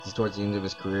is towards the end of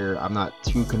his career. I'm not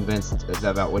too convinced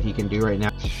about what he can do right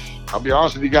now. I'll be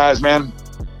honest with you guys, man.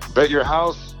 Bet your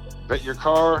house, bet your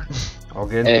car. All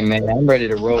good? Hey, man, I'm ready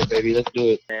to roll, baby. Let's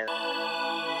do it, man.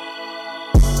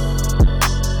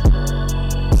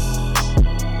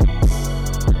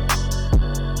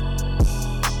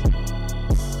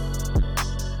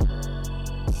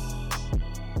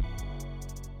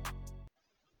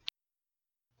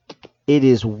 It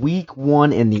is week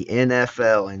 1 in the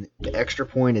NFL, and the Extra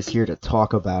Point is here to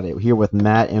talk about it. We're here with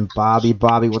Matt and Bobby.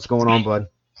 Bobby, what's going on, bud?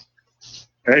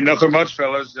 Hey, nothing much,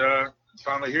 fellas. It's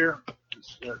finally here.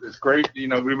 It's great. You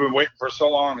know, we've been waiting for so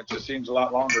long. It just seems a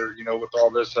lot longer, you know, with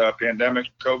all this pandemic,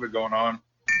 COVID going on.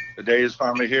 The day is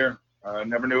finally here.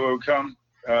 Never knew it would come.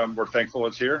 We're thankful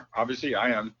it's here. Obviously,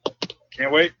 I am.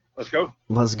 Can't wait. Let's go.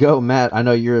 Let's go, Matt. I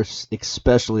know you're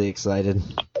especially excited.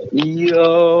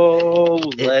 Yo,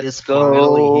 let's go.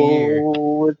 Finally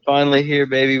here. It's finally here,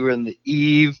 baby. We're in the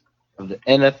eve of the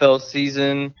NFL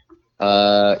season.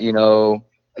 You know,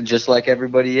 just like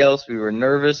everybody else, we were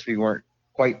nervous. We weren't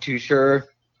quite too sure if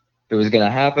it was going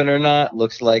to happen or not.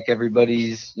 Looks like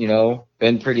everybody's, you know,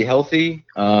 been pretty healthy.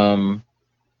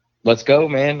 Let's go,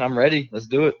 man. I'm ready. Let's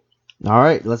do it. All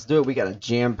right, let's do it. We got a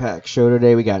jam-packed show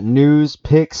today. We got news,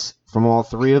 picks from all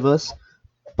three of us.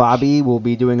 Bobby will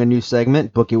be doing a new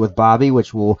segment, Book It with Bobby,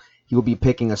 which he will be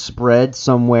picking a spread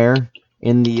somewhere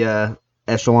in the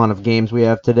echelon of games we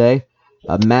have today.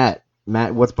 Matt,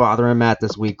 what's bothering Matt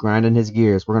this week? Grinding his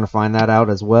gears. We're going to find that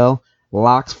out as well.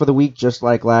 Locks for the week, just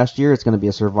like last year. It's going to be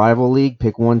a survival league.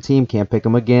 Pick one team, can't pick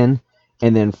them again.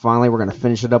 And then finally, we're going to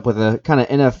finish it up with a kind of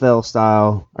NFL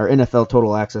style, or NFL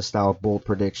Total Access style bold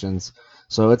predictions.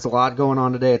 So it's a lot going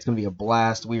on today. It's going to be a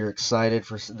blast. We are excited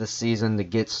for this season to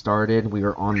get started. We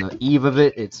are on the eve of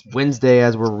it. It's Wednesday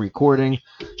as we're recording.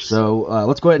 So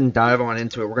let's go ahead and dive on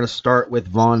into it. We're going to start with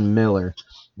Von Miller.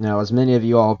 Now, as many of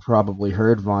you all probably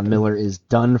heard, Von Miller is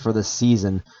done for the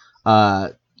season.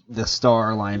 The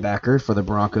star linebacker for the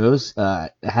Broncos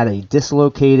had a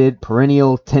dislocated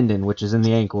peroneal tendon, which is in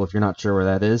the ankle, if you're not sure where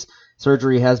that is.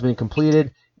 Surgery has been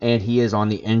completed, and he is on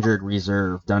the injured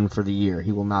reserve, done for the year.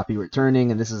 He will not be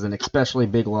returning, and this is an especially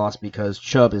big loss because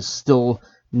Chubb is still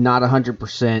not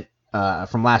 100%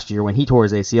 from last year when he tore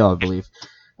his ACL, I believe.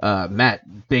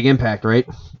 Matt, big impact, right?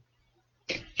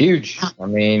 Huge. I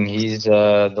mean, he's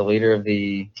the leader of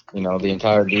the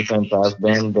entire defense. Has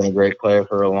been a great player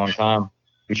for a long time.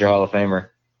 Future Hall of Famer.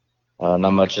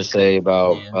 Not much to say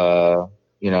about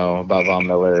about Von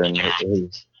Miller and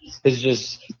his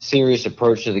just serious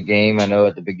approach to the game. I know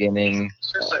at the beginning,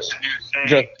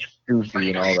 just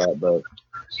goofy and all that, but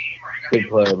good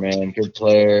player, man. Good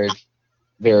player.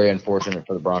 Very unfortunate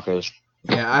for the Broncos.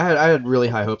 Yeah, I had really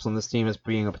high hopes on this team as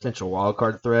being a potential wild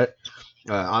card threat.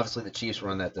 Obviously, the Chiefs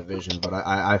run that division, but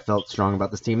I felt strong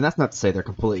about this team. And that's not to say they're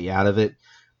completely out of it.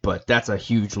 But that's a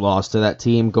huge loss to that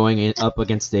team going up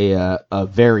against a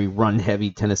very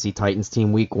run-heavy Tennessee Titans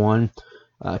team week 1.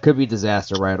 Could be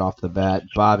disaster right off the bat.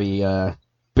 Bobby,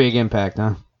 big impact,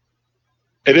 huh?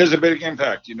 It is a big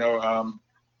impact. Von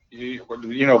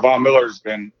Miller's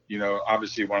been,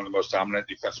 obviously one of the most dominant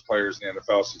defensive players in the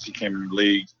NFL since he came in the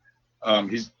league.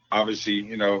 He's obviously,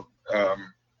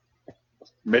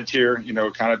 mid-tier,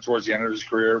 kind of towards the end of his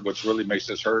career, which really makes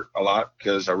this hurt a lot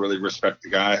because I really respect the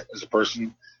guy as a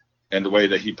person and the way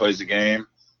that he plays the game.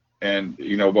 And,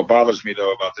 what bothers me,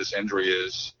 though, about this injury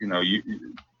is,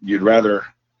 you'd rather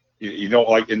 – you don't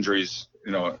like injuries,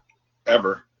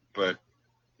 ever. But,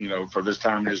 for this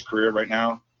time in his career right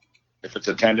now, if it's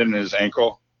a tendon in his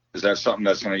ankle, is that something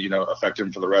that's going to, affect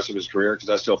him for the rest of his career? Because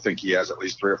I still think he has at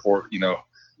least 3 or 4,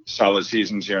 solid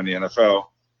seasons here in the NFL.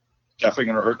 Definitely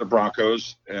going to hurt the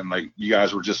Broncos. And like you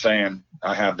guys were just saying,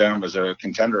 I have them as a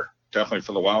contender, definitely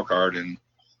for the wild card. And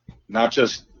not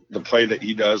just the play that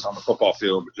he does on the football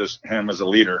field, but just him as a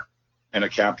leader and a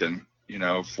captain,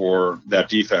 for that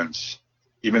defense.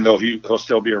 Even though he'll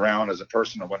still be around as a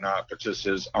person and whatnot, but just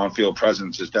his on-field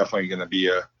presence is definitely going to be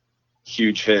a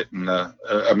huge hit and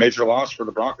a major loss for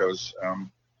the Broncos.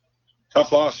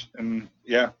 Tough loss. And,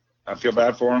 yeah, I feel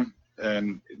bad for him.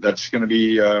 And that's going to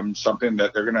be something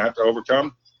that they're going to have to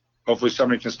overcome. Hopefully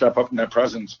somebody can step up in that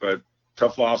presence, but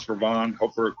tough loss for Von.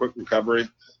 Hope for a quick recovery.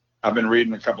 I've been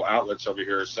reading a couple outlets over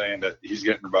here saying that he's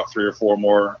getting about 3 or 4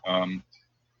 more,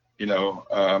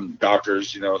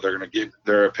 doctors, they're going to give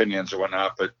their opinions or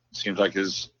whatnot, but it seems like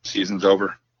his season's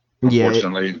over,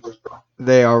 unfortunately. Yeah,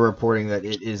 they are reporting that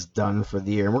it is done for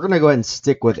the year. And we're going to go ahead and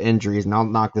stick with injuries, and I'll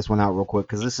knock this one out real quick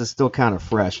because this is still kind of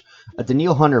fresh.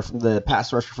 Danielle Hunter, the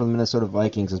pass rusher for the Minnesota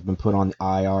Vikings, has been put on the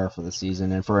IR for the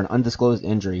season and for an undisclosed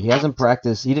injury. He hasn't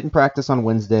practiced. He didn't practice on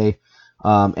Wednesday.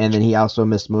 And then he also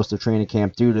missed most of training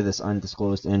camp due to this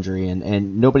undisclosed injury.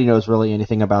 And nobody knows really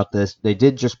anything about this. They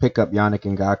did just pick up Yannick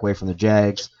Ngakoue from the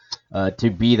Jags to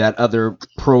be that other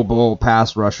Pro Bowl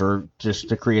pass rusher, just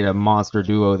to create a monster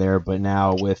duo there. But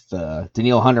now with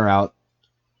Danielle Hunter out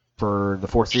for the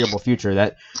foreseeable future,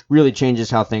 that really changes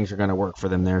how things are going to work for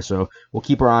them there. So we'll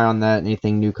keep our eye on that.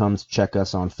 Anything new comes, check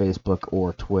us on Facebook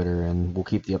or Twitter, and we'll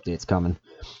keep the updates coming.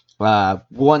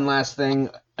 One last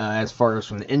thing, as far as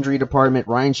from the injury department,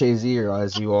 Ryan Shazier,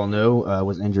 as you all know,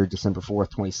 was injured December 4th,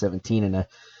 2017 in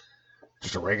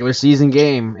just a regular season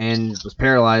game, and was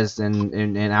paralyzed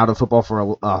and out of football for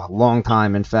a long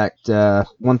time. In fact,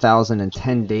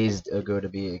 1,010 days ago to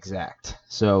be exact.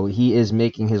 So he is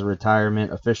making his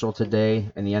retirement official today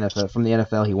in the NFL. From the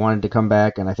NFL, he wanted to come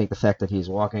back, and I think the fact that he's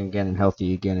walking again and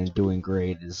healthy again and doing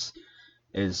great is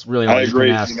really all you can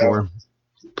ask for.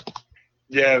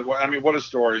 Yeah, well, I mean, what a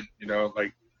story,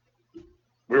 like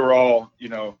we were all,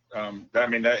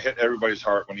 that hit everybody's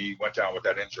heart when he went down with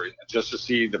that injury. And just to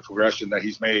see the progression that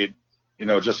he's made,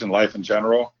 just in life in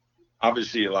general.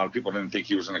 Obviously, a lot of people didn't think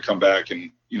he was going to come back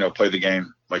and, play the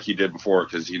game like he did before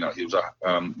because, he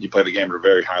played the game at a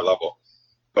very high level.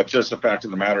 But just the fact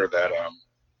of the matter that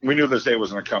we knew this day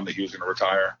was going to come, that he was going to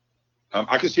retire.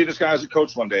 I could see this guy as a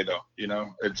coach one day, though.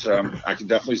 It's I can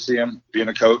definitely see him being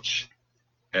a coach.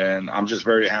 And I'm just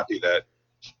very happy that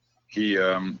he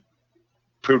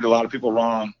proved a lot of people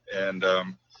wrong, and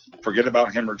forget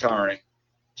about him retiring.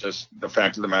 Just the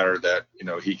fact of the matter that,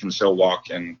 he can still walk,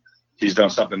 and he's done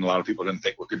something a lot of people didn't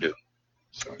think we could do.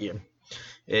 So. Yeah.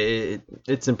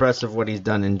 It's impressive what he's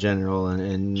done in general,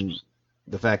 and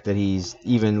the fact that he's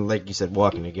even, like you said,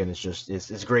 walking again,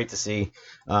 it's great to see.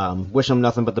 Wish him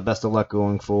nothing but the best of luck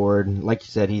going forward. Like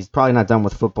you said, he's probably not done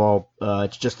with football.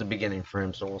 It's just the beginning for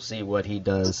him, so we'll see what he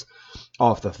does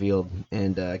off the field,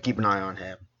 and keep an eye on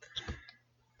him.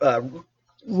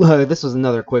 This was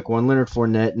another quick one. Leonard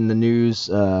Fournette in the news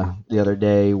the other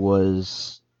day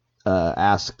was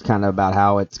asked kind of about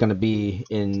how it's going to be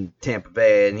in Tampa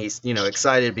Bay, and he's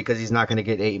excited because he's not going to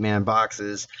get 8-man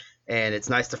boxes. And it's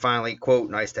nice to finally,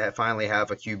 quote, finally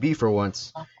have a QB for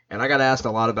once. And I got asked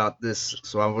a lot about this,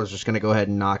 so I was just going to go ahead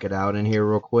and knock it out in here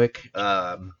real quick.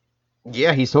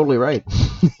 Yeah, he's totally right.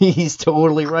 He's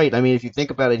totally right. I mean, if you think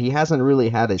about it, he hasn't really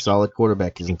had a solid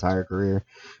quarterback his entire career,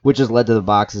 which has led to the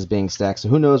boxes being stacked. So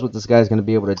who knows what this guy's going to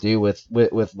be able to do with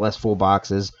less full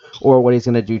boxes, or what he's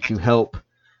going to do to help,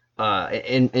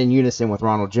 in unison with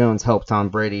Ronald Jones, help Tom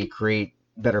Brady create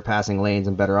better passing lanes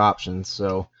and better options.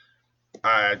 So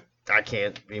I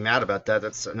can't be mad about that.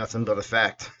 That's nothing but a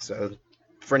fact. So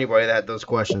for anybody that had those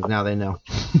questions, now they know.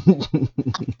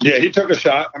 Yeah, he took a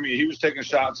shot. I mean, he was taking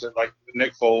shots at like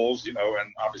Nick Foles, and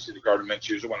obviously the Gardner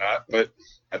Minshew's and whatnot. But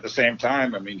at the same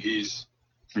time, he's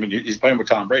playing with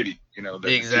Tom Brady. The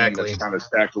exactly. Team that's kind of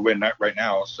stacked to win right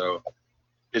now. So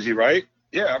is he right?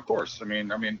 Yeah, of course.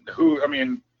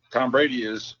 Tom Brady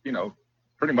is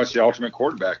pretty much the ultimate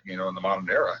quarterback, in the modern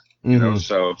era. Mm-hmm.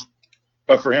 So.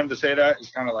 But for him to say that is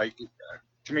kind of like,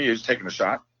 to me, he's taking a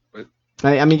shot. But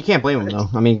you can't blame him though.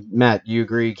 Matt, you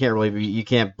agree? You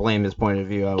can't blame his point of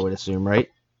view, I would assume, right?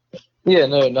 Yeah,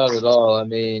 no, not at all.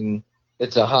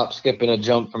 It's a hop, skip, and a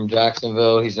jump from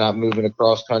Jacksonville. He's not moving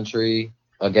across country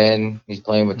again. He's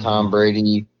playing with Tom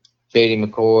Brady, J.D.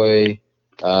 McCoy,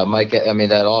 Mike.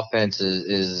 That offense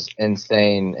is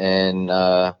insane, and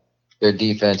their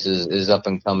defense is up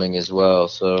and coming as well.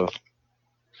 So.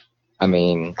 I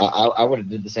would have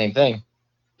did the same thing.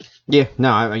 Yeah, no,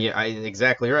 I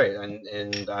exactly right,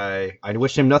 and I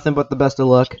wish him nothing but the best of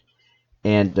luck,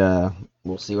 and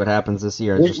we'll see what happens this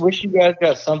year. Wish you guys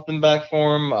got something back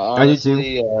for him.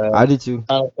 Honestly, I do too.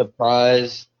 Kind of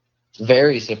surprised,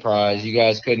 very surprised. You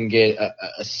guys couldn't get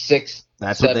a 6.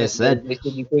 That's what they said. They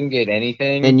said you couldn't get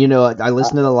anything. And I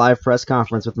listened to the live press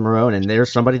conference with Marone, and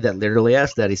there's somebody that literally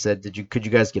asked that. He said, could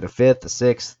you guys get a 5th,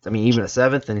 a 6th? Even a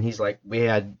 7th? And he's like, we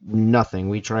had nothing.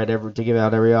 We tried to give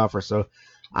out every offer. So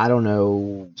I don't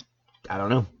know.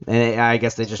 And I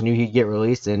guess they just knew he'd get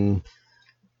released, and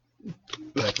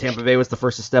Tampa Bay was the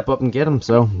first to step up and get him.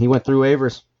 So he went through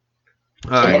waivers.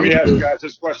 Let me ask you guys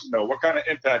this question though: what kind of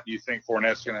impact do you think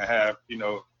Fournette's going to have?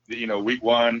 Week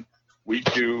 1. Week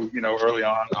 2, early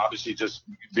on, obviously just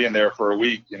being there for a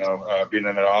week, being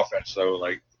in that offense. So,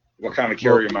 what kind of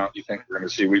carry amount do you think we're going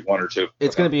to see week 1 or 2?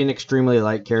 It's going to be an extremely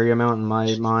light carry amount in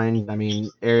my mind.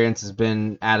 Arians has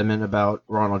been adamant about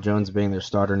Ronald Jones being their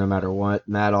starter no matter what.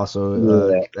 Matt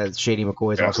also, as Shady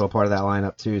McCoy is also a part of that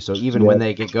lineup too. So even when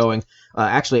they get going,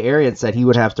 actually Arians said he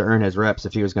would have to earn his reps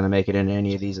if he was going to make it into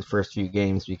any of these first few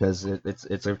games because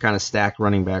it's a kind of stacked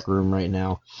running back room right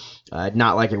now.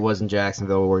 Not like it was in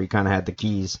Jacksonville where he kind of had the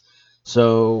keys.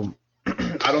 So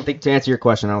I don't think, to answer your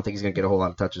question, I don't think he's going to get a whole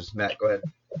lot of touches. Matt, go ahead.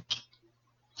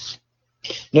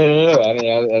 No. I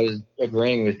mean, I was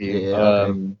agreeing with you. Yeah,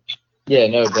 okay. Yeah,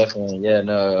 no, definitely. Yeah,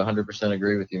 no, 100%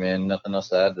 agree with you, man. Nothing else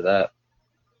to add to that.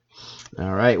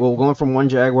 All right. Well, going from one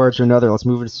Jaguar to another, let's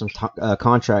move into some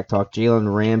contract talk.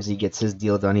 Jalen Ramsey gets his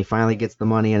deal done. He finally gets the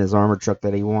money in his armor truck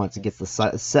that he wants. He gets the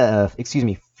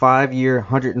 5-year,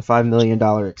 $105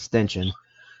 million extension.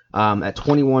 At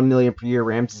 $21 million per year,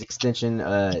 Ramsey's extension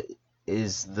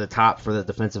is the top for the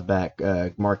defensive back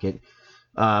market,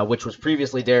 which was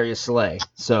previously Darius Slay.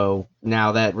 So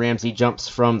now that Ramsey jumps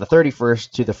from the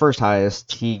 31st to the first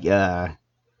highest, he's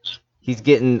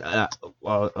getting an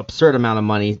absurd amount of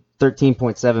money,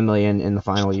 $13.7 million in the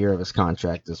final year of his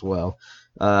contract as well.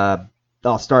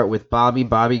 I'll start with Bobby.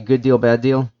 Bobby, good deal, bad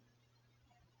deal?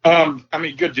 I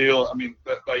mean, good deal.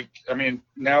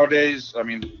 Nowadays,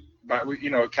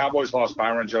 Cowboys lost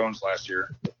Byron Jones last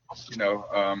year,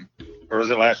 or was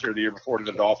it last year or the year before to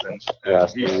the Dolphins? And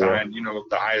he signed, the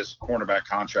highest cornerback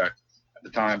contract at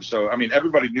the time. So, I mean,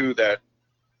 everybody knew that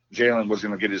Jalen was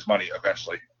going to get his money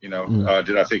eventually. Did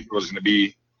I think it was going to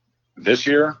be this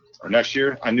year or next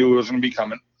year? I knew it was going to be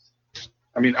coming.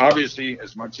 I mean, obviously,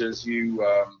 as much as he's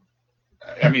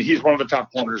one of the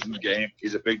top corners in the game.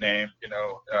 He's a big name,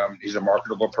 he's a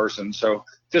marketable person. So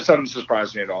this doesn't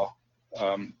surprise me at all.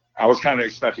 I was kind of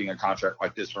expecting a contract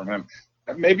like this from him.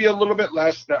 Maybe a little bit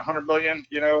less, that $100 million,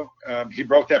 he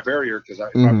broke that barrier because I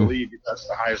believe that's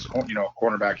the highest,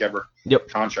 cornerback ever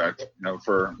contract,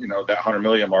 for, that $100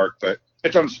 million mark, but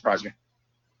it doesn't surprise me.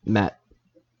 Matt.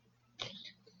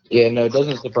 Yeah, no, it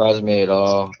doesn't surprise me at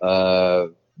all.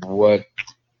 What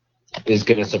is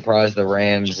going to surprise the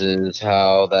Rams is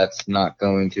how that's not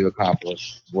going to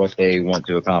accomplish what they want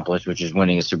to accomplish, which is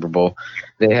winning a Super Bowl.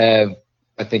 They have,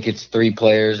 I think it's 3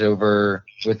 players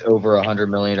with over $100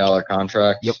 million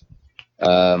contracts. Yep.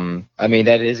 I mean,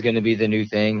 that is going to be the new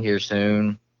thing here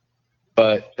soon.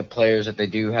 But the players that they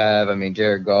do have, I mean,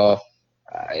 Jared Goff,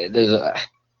 I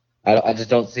just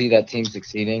don't see that team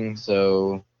succeeding.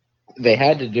 So they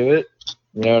had to do it.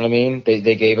 You know what I mean?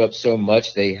 They gave up so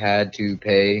much, they had to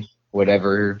pay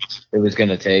whatever it was going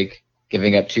to take,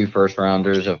 giving up 2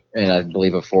 first-rounders and I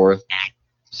believe a 4th.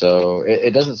 So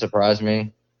it doesn't surprise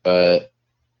me, but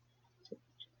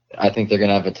I think they're going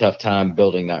to have a tough time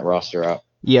building that roster up.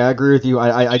 Yeah, I agree with you.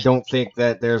 I don't think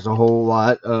that there's a whole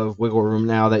lot of wiggle room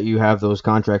now that you have those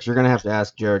contracts. You're going to have to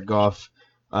ask Jared Goff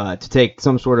to take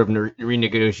some sort of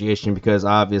renegotiation because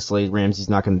obviously Ramsey's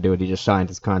not going to do it. He just signed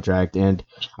his contract, and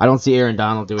I don't see Aaron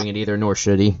Donald doing it either, nor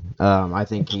should he. I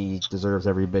think he deserves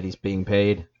every bit he's being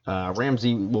paid.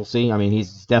 Ramsey, we'll see. I mean,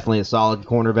 he's definitely a solid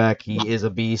cornerback. He is a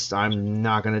beast. I'm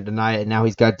not going to deny it. Now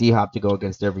he's got D-Hop to go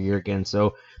against every year again,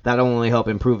 so that'll only help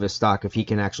improve his stock if he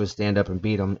can actually stand up and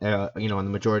beat him, in the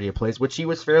majority of plays, which he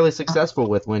was fairly successful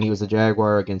with when he was a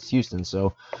Jaguar against Houston.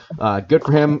 So good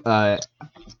for him.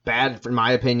 Bad, in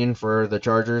my opinion, for the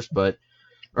Chargers, the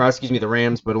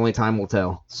Rams, but only time will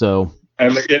tell. So.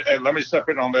 And let me step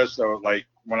in on this. So, like,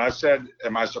 when I said,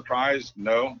 am I surprised?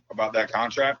 No, about that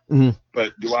contract. Mm-hmm.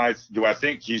 But do I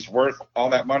think he's worth all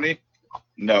that money?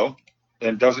 No.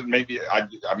 And doesn't make me. I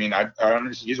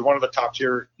understand he's one of the top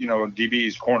tier,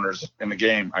 DBs corners in the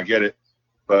game. I get it,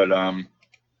 but I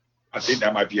think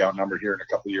that might be outnumbered here in a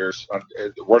couple of years.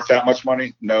 Worth that much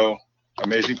money? No.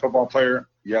 Amazing football player?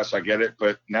 Yes, I get it.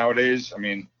 But nowadays, I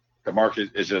mean, the market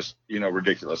is just,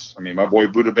 ridiculous. I mean, my boy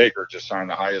Budda Baker just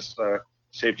signed the highest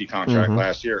safety contract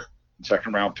last year,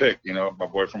 2nd round pick. My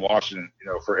boy from Washington,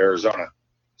 for Arizona.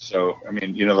 So I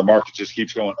mean, the market just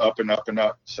keeps going up and up and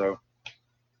up. So.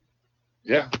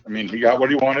 Yeah, I mean, he got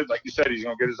what he wanted. Like you said, he's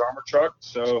going to get his armor truck.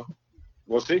 So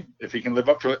we'll see if he can live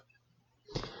up to it.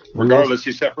 Regardless,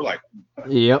 he's set for life.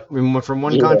 Yep. From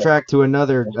one contract to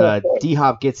another,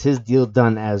 D-Hop gets his deal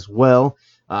done as well.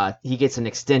 He gets an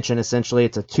extension, essentially.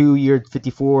 It's a 2-year,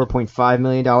 $54.5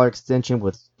 million extension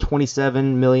with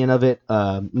 $27 million of it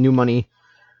new money.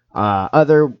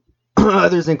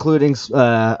 Others, including,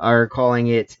 are calling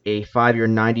it a 5-year,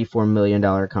 $94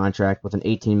 million contract with an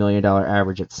 $18 million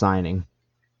average at signing.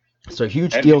 So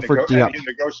huge deal for Diop. He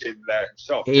negotiated that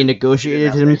himself. He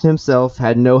negotiated himself,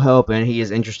 had no help, and he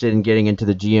is interested in getting into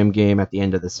the GM game at the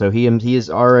end of this. So he is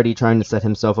already trying to set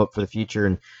himself up for the future,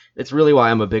 and it's really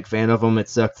why I'm a big fan of him. It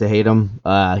sucks to hate him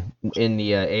in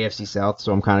the AFC South,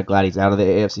 so I'm kind of glad he's out of the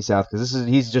AFC South because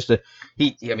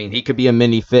he could be a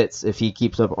mini Fitz if he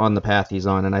keeps up on the path he's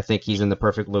on, and I think he's in the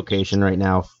perfect location right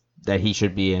now that he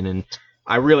should be in, and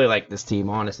I really like this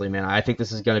team, honestly, man. I think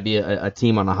this is going to be a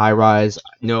team on a high rise.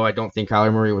 No, I don't think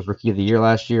Kyler Murray was Rookie of the Year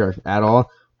last year at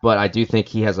all, but I do think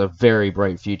he has a very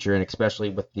bright future, and especially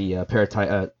with the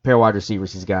pair wide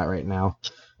receivers he's got right now.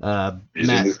 He's in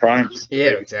Matt. his prime.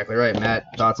 Yeah, exactly right.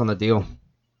 Matt, thoughts on the deal?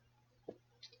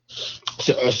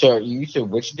 So you said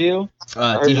which deal?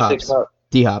 I heard you say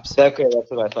D-Hops. Okay, that's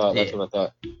what I thought. That's what I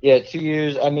thought. Yeah, 2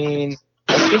 years. I mean,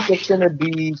 I think it's going to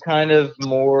be kind of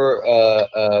more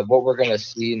what we're going to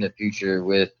see in the future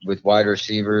with wide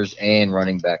receivers and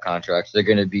running back contracts. They're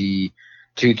going to be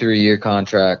 2-3 year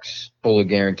contracts, fully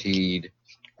guaranteed.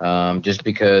 Just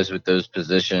because with those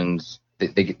positions,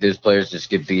 those players just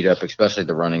get beat up, especially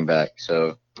the running back.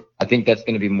 So I think that's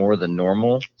going to be more than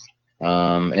normal.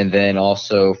 And then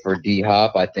also for D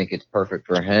Hop, I think it's perfect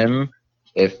for him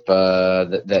if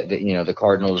the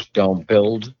Cardinals don't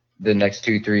build the next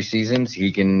 2-3 seasons,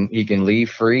 he can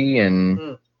leave free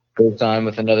and go sign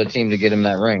with another team to get him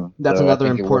that ring. That's So another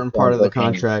important part of the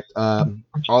contract.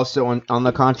 Also, on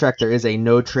the contract, there is a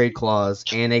no trade clause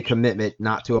and a commitment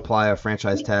not to apply a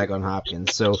franchise tag on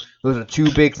Hopkins. So those are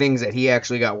two big things that he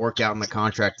actually got worked out in the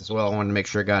contract as well. I wanted to make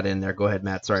sure it got in there. Go ahead,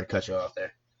 Matt. Sorry to cut you off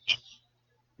there.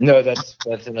 No,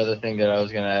 that's another thing that I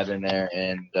was going to add in there.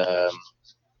 And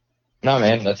no,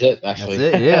 man, that's it, actually.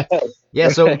 That's it, yeah. Yeah,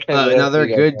 so another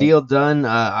good deal done.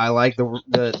 I like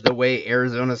the way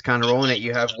Arizona's kind of rolling it.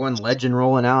 You have one legend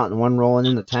rolling out and one rolling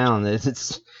into town.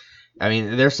 I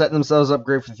mean, they're setting themselves up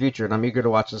great for the future, and I'm eager to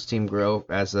watch this team grow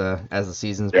as the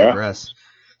seasons progress.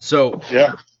 So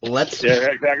let's. Yeah,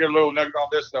 I got a little nugget on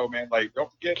this though, man. Like,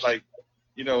 don't forget, like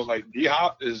D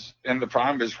Hop is in the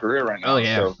prime of his career right now. Oh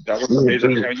yeah. So that was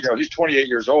amazing. He's 28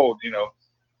 years old.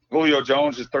 Julio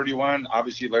Jones is 31.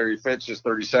 Obviously, Larry Fitz is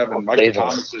 37. Michael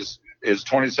Thomas is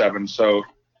 27. So,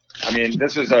 I mean,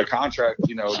 this is a contract,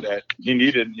 that he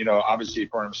needed, obviously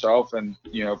for himself and,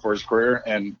 for his career.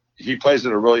 And he plays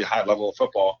at a really high level of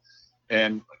football.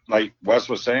 And like Wes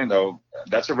was saying, though,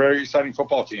 that's a very exciting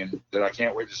football team that I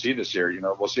can't wait to see this year.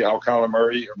 We'll see how Kyler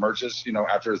Murray emerges,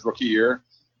 after his rookie year.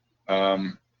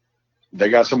 They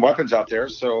got some weapons out there.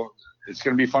 So it's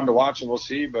going to be fun to watch, and we'll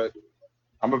see. But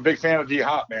I'm a big fan of D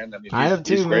Hop, man. I mean,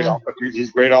 he's great off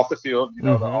the field.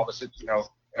 All this,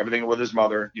 everything with his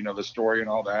mother. The story and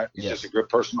all that. He's just a good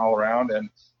person all around, and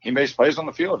he makes plays on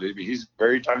the field. He's a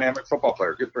very dynamic football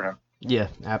player. Good for him. Yeah,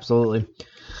 absolutely.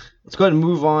 Let's go ahead and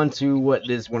move on to what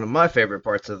is one of my favorite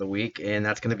parts of the week, and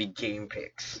that's going to be game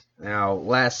picks. Now,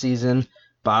 last season,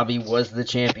 Bobby was the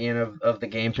champion of the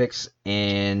game picks,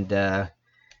 and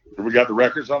we got the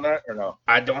records on that or no?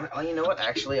 I don't. Oh, you know what?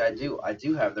 Actually, I do. I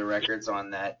do have the records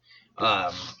on that.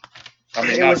 I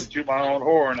mean, not to toot my own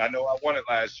horn. I know I won it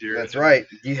last year. That's right.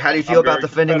 How do you feel about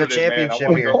defending the championship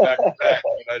here?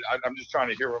 I'm just trying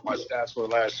to hear what my stats were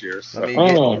last year. So.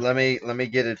 Let me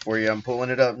get it for you. I'm pulling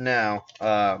it up now.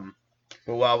 But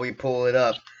while we pull it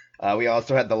up, we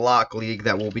also had the lock league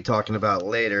that we'll be talking about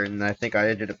later, and I think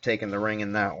I ended up taking the ring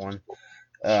in that one.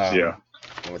 Yeah.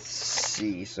 Let's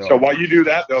see. So while you do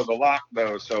that, though, the lock,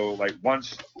 though, so like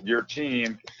once your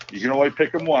team, you can only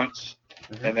pick them once,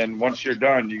 and then once you're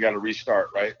done, you got to restart,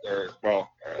 right?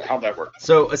 How'd that work?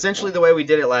 So essentially, the way we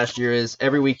did it last year is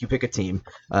every week you pick a team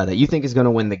that you think is going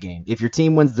to win the game. If your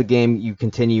team wins the game, you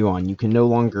continue on. You can no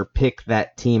longer pick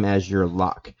that team as your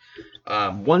lock.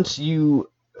 Once you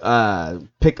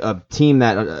pick a team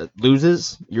that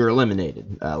loses, you're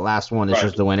eliminated. Last one is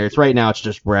just the winner. Right now, it's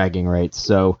just bragging, right?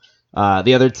 So.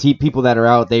 The other people that are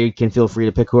out, they can feel free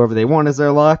to pick whoever they want as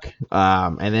their lock.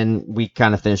 And then we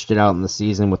kind of finished it out in the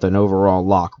season with an overall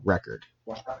lock record.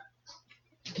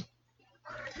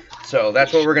 So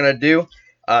that's what we're going to do.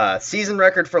 Season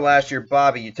record for last year,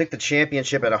 Bobby, you took the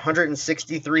championship at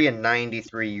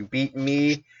 163-93. You beat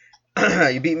me.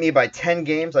 You beat me by 10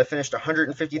 games. I finished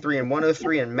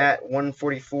 153-103, and Matt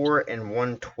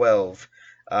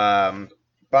 144-112.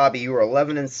 Bobby, you were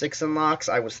 11-6 in locks.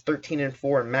 I was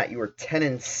 13-4, and Matt, you were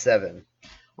 10-7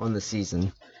 on the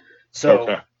season.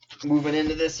 So, moving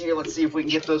into this year, let's see if we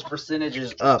can get those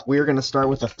percentages up. We're going to start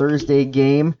with a Thursday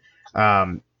game,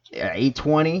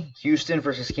 8:20, Houston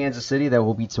versus Kansas City. That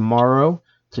will be tomorrow.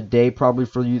 Today, probably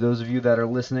for you, those of you that are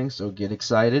listening. So get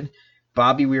excited.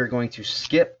 Bobby, we are going to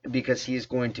skip because he's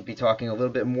going to be talking a little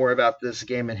bit more about this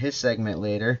game in his segment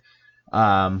later.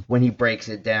 When he breaks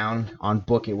it down on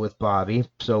Book It with Bobby.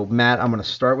 So, Matt, I'm going to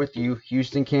start with you.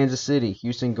 Houston, Kansas City.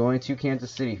 Houston going to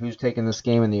Kansas City. Who's taking this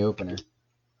game in the opener?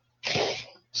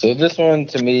 So this one,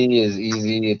 to me, is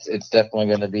easy. It's definitely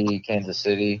going to be Kansas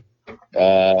City.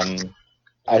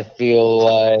 I feel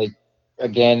like,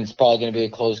 again, it's probably going to be a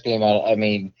close game. I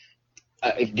mean,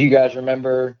 do you guys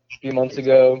remember a few months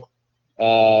ago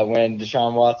when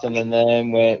Deshaun Watson and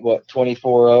them went,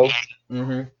 24-0?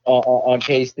 On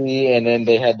KC, and then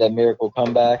they had that miracle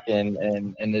comeback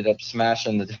and ended up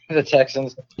smashing the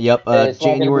Texans. Yep,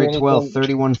 January 12th,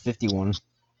 31-51.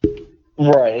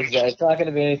 Right. It's not going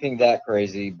to be anything that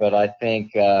crazy, but I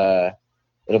think it'll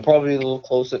probably be a little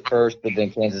close at first, but then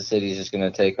Kansas City is just going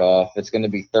to take off. It's going to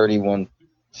be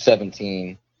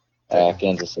 31-17,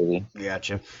 Kansas City.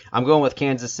 Gotcha. I'm going with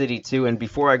Kansas City too. And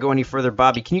before I go any further,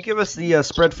 Bobby, can you give us the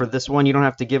spread for this one? You don't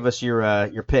have to give us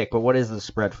your pick, but what is the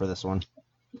spread for this one?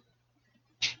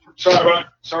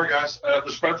 Sorry, guys.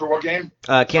 The spread for what game?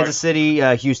 Kansas City,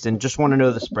 Houston. Just want to know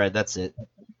the spread. That's it.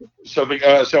 So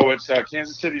it's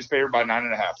Kansas City's favored by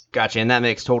 9.5. Gotcha, and that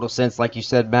makes total sense. Like you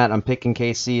said, Matt, I'm picking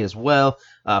KC as well.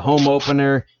 Home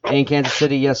opener in Kansas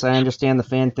City. Yes, I understand the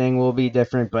fan thing will be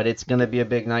different, but it's going to be a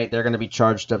big night. They're going to be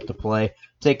charged up to play.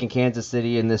 Taking Kansas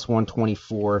City in this one,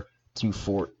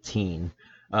 24-14.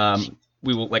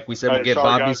 We will, like we said, we'll get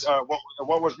Bobby's. Guys.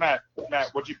 What was Matt? Matt,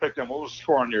 what'd you pick them? What was the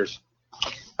score on yours?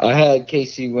 I had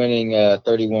KC winning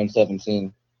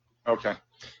 31-17. Okay.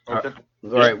 All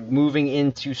right, moving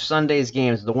into Sunday's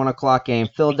games, the 1 o'clock game,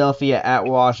 Philadelphia at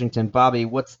Washington. Bobby,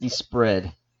 what's the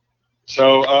spread?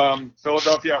 So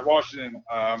Philadelphia at Washington.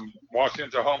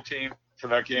 Washington's a home team for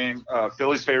that game.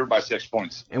 Philly's favored by 6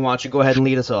 points. And why don't you go ahead and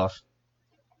lead us off?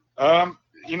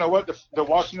 You know what? The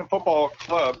Washington Football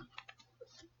Club,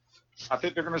 I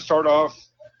think they're going to start off.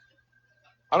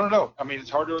 I don't know. I mean, it's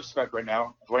hard to expect right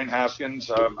now. Dwayne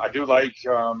Haskins, I do like.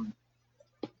 I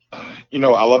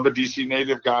love the DC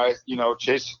native guy.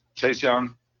 Chase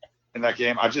Young in that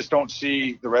game. I just don't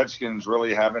see the Redskins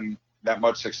really having that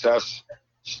much success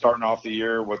starting off the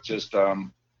year with just a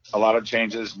lot of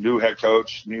changes, new head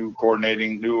coach, new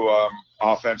coordinating, new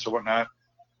offense or whatnot.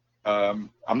 I'm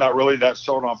not really that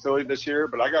sold on Philly this year,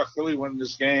 but I got Philly winning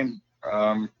this game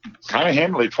kind of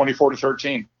handily,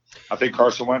 24-13. I think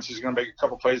Carson Wentz is going to make a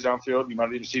couple plays downfield. You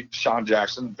might even see Sean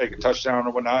Jackson make a touchdown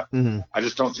or whatnot. Mm-hmm. I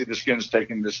just don't see the Skins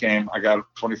taking this game. I got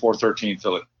 24-13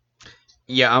 Philly.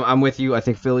 Yeah, I'm with you. I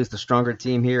think Philly's the stronger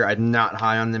team here. I'm not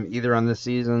high on them either on this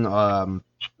season.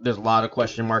 There's a lot of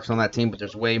question marks on that team, but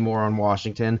there's way more on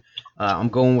Washington. I'm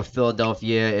going with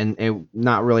Philadelphia, and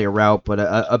not really a rout, but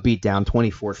a beatdown,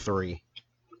 24-3.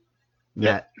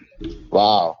 Yeah.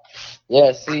 Wow.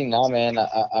 Yeah, see, man,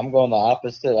 I'm going the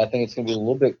opposite. I think it's going to be a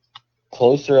little bit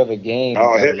closer of a game.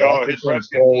 His Redskins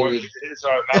boys,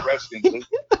 not Redskins,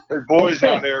 his boys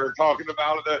down there are talking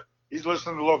about it. He's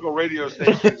listening to local radio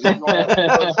stations. He's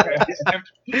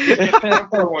getting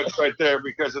influence right there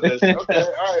because of this. Okay, all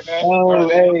right, man. Oh,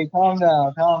 hey, calm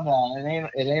down.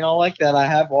 It ain't all like that. I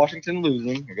have Washington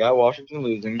losing. I got Washington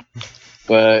losing.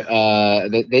 But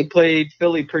they played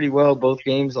Philly pretty well both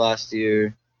games last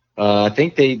year. I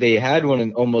think they had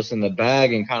one almost in the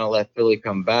bag and kind of let Philly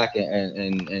come back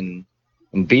and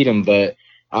beat them. But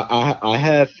I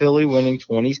have Philly winning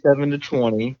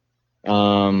 27-20.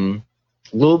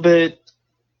 A little bit.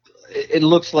 It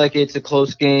looks like it's a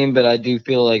close game, but I do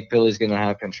feel like Philly's going to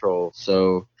have control.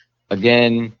 So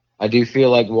again, I do feel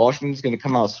like Washington's going to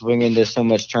come out swinging. There's so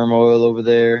much turmoil over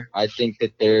there. I think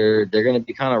that they're going to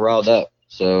be kind of riled up.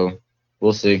 So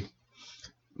we'll see.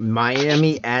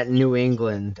 Miami at New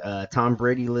England. Tom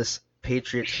Brady-less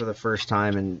Patriots for the first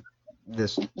time in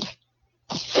this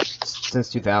since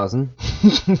 2000.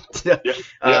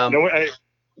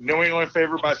 New England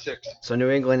favored by 6. So New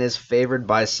England is favored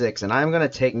by 6, and I'm going to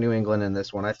take New England in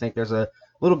this one. I think there's a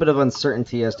little bit of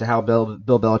uncertainty as to how Bill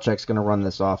Belichick's going to run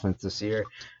this offense this year.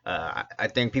 I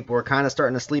think people are kind of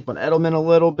starting to sleep on Edelman a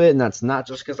little bit, and that's not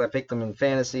just because I picked him in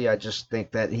fantasy. I just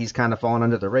think that he's kind of fallen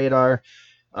under the radar.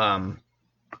 I'm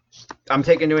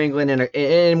taking New England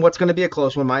in what's going to be a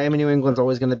close one. Miami, New England's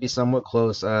always going to be somewhat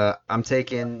close. I'm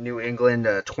taking New England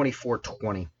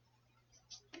 24-20.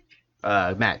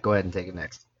 Matt, go ahead and take it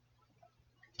next.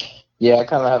 Yeah, I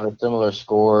kind of have a similar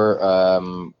score.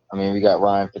 We got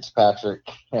Ryan Fitzpatrick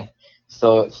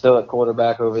still at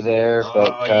quarterback over there,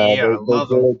 but they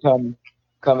really come.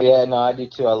 Yeah, no, I do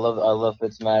too. I love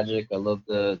Fitzmagic. I love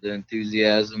the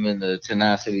enthusiasm and the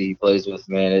tenacity he plays with.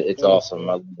 Man, it's awesome.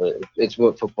 I love it. It's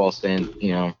what football stands.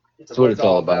 It's what it's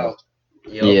all about.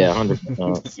 Yep. Yeah,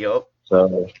 100%. Yep.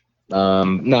 So.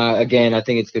 Again, I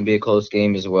think it's going to be a close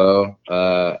game as well.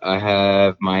 I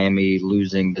have Miami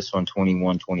losing this one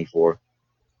 21-24.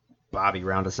 Bobby,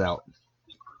 round us out.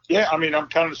 Yeah, I'm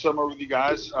kind of similar with you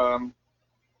guys.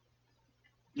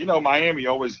 Miami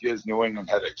always gives New England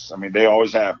headaches. They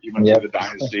always have, even through the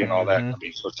dynasty and all that.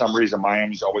 For some reason,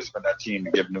 Miami's always been that team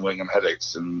to give New England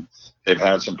headaches, and they've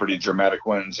had some pretty dramatic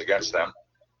wins against them.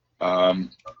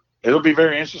 It'll be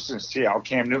very interesting to see how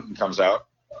Cam Newton comes out.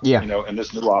 Yeah. In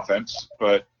this new offense.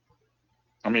 But,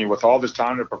 with all this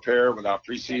time to prepare without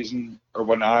preseason or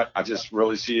whatnot, I just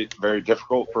really see it very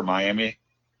difficult for Miami,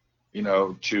 with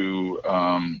Bill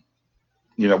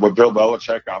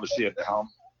Belichick obviously at the helm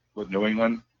with New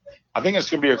England. I think it's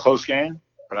going to be a close game,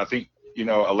 but I think,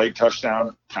 a late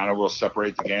touchdown kind of will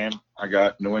separate the game. I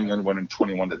got New England winning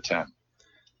 21-10.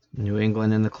 New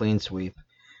England in the clean sweep.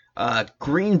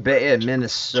 Green Bay at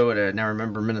Minnesota. Now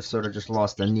remember, Minnesota just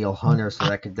lost to Neil Hunter, so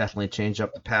that could definitely change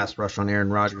up the pass rush on Aaron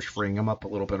Rodgers, freeing him up a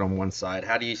little bit on one side.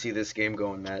 How do you see this game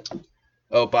going, Matt?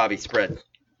 Oh, Bobby, spread.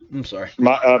 I'm sorry.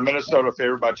 Minnesota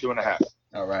favored by 2.5.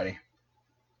 Alrighty.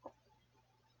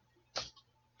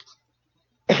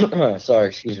 Sorry,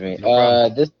 excuse me. No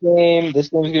this game's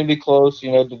going to be close.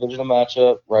 Divisional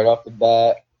matchup right off the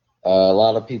bat. A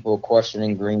lot of people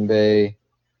questioning Green Bay.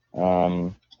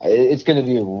 It's going to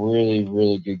be a really,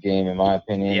 really good game, in my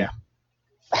opinion. Yeah.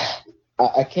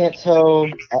 I can't tell.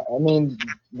 I mean,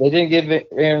 they didn't give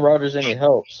Aaron Rodgers any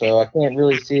help, so I can't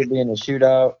really see it being a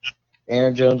shootout.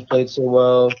 Aaron Jones played so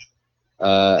well.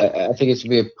 I think it's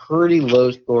going to be a pretty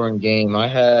low-scoring game. I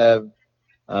have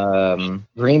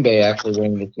Green Bay actually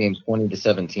winning the game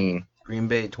 20-17. Green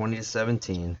Bay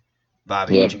 20-17.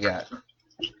 Bobby, what you got?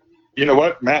 You know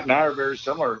what? Matt and I are very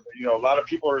similar. A lot of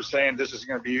people are saying this is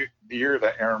going to be the year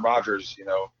that Aaron Rodgers,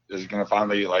 is going to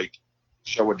finally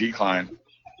show a decline,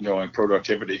 in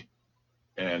productivity.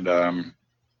 And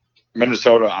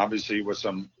Minnesota, obviously, with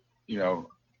some,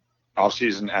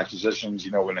 off-season acquisitions,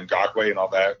 with Ngakoue and all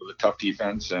that, with a tough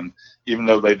defense, and even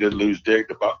though they did lose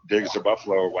Diggs to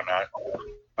Buffalo or whatnot,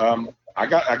 I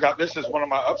got this as one of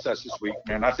my upsets this week,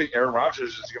 man. I think Aaron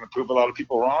Rodgers is going to prove a lot of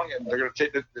people wrong, and they're going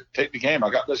to take the game.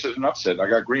 I got this as an upset. I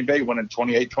got Green Bay winning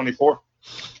 28-24.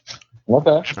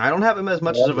 Okay. I don't have him as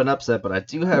much of an upset, but I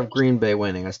do have Green Bay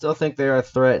winning. I still think they're a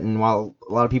threat, and while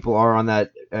a lot of people are on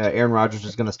that Aaron Rodgers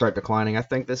is going to start declining, I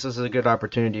think this is a good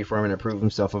opportunity for him to prove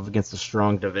himself against a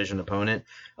strong division opponent.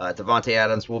 Devontae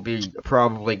Adams will be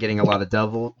probably getting a lot of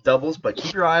doubles, but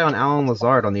keep your eye on Allen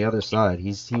Lazard on the other side.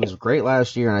 He was great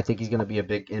last year, and I think he's going to be a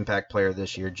big impact player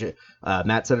this year.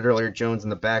 Matt said it earlier, Jones in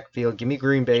the backfield. Give me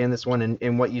Green Bay in this one,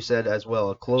 and what you said as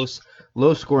well, a close,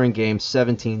 low-scoring game,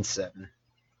 17-7.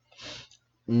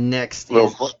 Next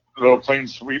little clean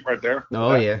sweep right there.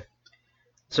 Oh, yeah.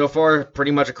 So far,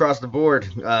 pretty much across the board.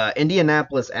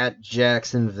 Indianapolis at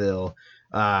Jacksonville.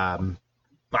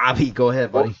 Bobby, go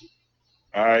ahead, buddy.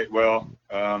 All right. Well,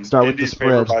 start with the Indy's spread.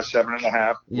 favored by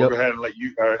 7.5. We'll go ahead and let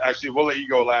you. Actually, we'll let you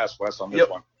go last, Wes, on this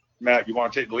one. Matt, you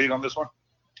want to take the lead on this one?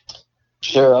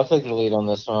 Sure, I'll take the lead on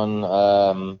this one.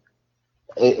 I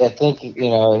think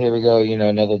here we go.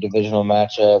 Another divisional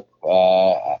matchup.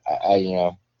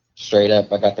 I straight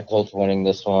up, I got the Colts winning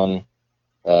this one.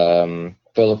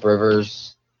 Phillip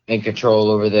Rivers in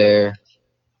control over there.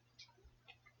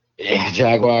 Yeah,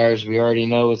 Jaguars, we already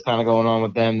know what's kind of going on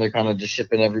with them. They're kind of just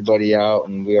shipping everybody out,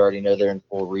 and we already know they're in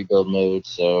full rebuild mode.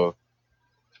 So,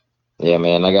 yeah,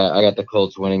 man, I got the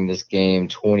Colts winning this game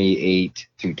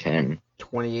 28-10.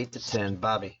 28-10,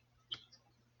 Bobby.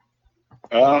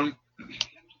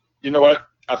 You know what?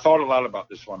 I thought a lot about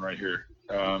this one right here.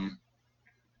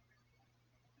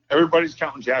 Everybody's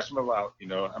counting Jacksonville out.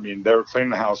 They're cleaning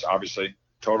the house, obviously.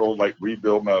 Total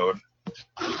rebuild mode.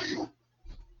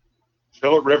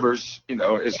 Phillip Rivers,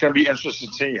 it's going to be interesting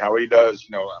to see how he does.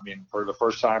 For the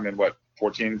first time in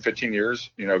 14, 15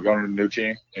 years, going to a new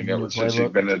team. Since he's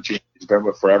been in a team he's been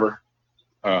with forever.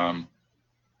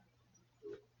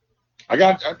 It's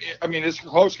a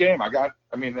close game. I got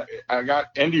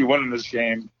Indy winning this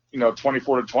game.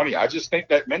 24-20. I just think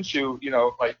that Minshew,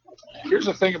 here's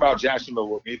the thing about Jacksonville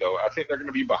with me though. I think they're going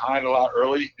to be behind a lot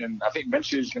early, and I think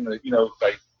Minshew is going to,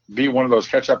 be one of those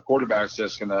catch-up quarterbacks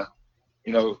that's going to,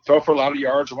 throw for a lot of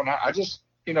yards or whatnot. I just,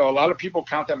 a lot of people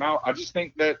count them out. I just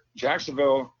think that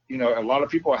Jacksonville, a lot of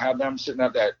people have them sitting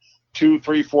at that 2,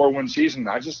 3, 4 win season.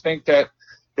 I just think that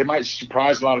they might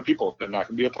surprise a lot of people. They're not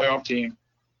going to be a playoff team.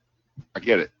 I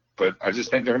get it, but I just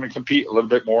think they're going to compete a little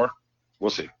bit more.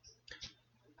 We'll see.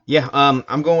 Yeah,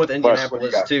 I'm going with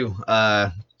Indianapolis too.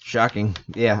 Shocking.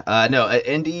 Yeah. No,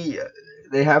 Indy,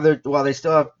 they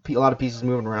still have a lot of pieces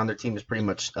moving around. Their team is pretty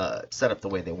much set up the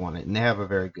way they want it, and they have a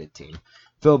very good team.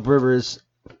 Phillip Rivers,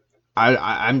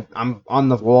 I'm on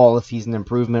the wall if he's an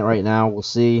improvement right now. We'll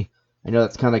see. I know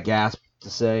that's kind of gasp to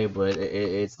say, but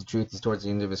it's the truth. He's towards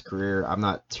the end of his career. I'm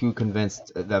not too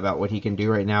convinced about what he can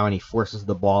do right now, and he forces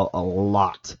the ball a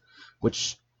lot,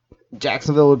 which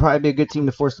Jacksonville would probably be a good team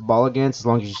to force the ball against as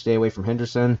long as you stay away from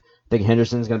Henderson. I think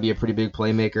Henderson's going to be a pretty big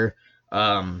playmaker.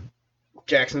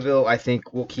 Jacksonville, I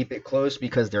think, will keep it close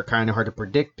because they're kind of hard to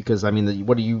predict because, how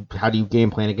do you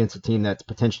game plan against a team that's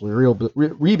potentially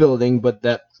rebuilding but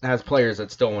that has players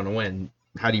that still want to win?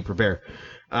 How do you prepare?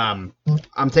 I'm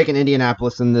taking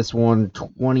Indianapolis in this one,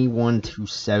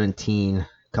 21-17.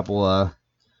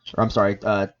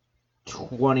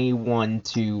 21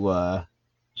 to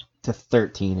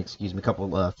 13. Excuse me, a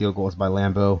couple field goals by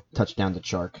Lambeau, touchdown to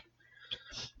Chark.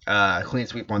 Clean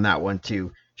sweep on that one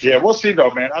too. Yeah, we'll see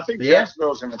though, man. I think Yeah.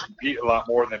 Jacksonville's going to compete a lot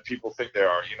more than people think they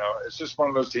are. It's just one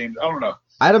of those teams. I don't know.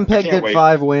 I had them pegged can't at wait.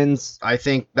 5 wins. I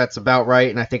think that's about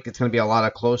right, and I think it's going to be a lot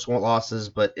of close losses,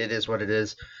 but it is what it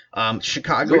is.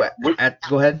 Chicago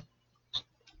go ahead.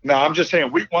 No, I'm just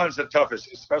saying week 1 is the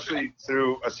toughest, especially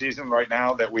through a season right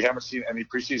now that we haven't seen any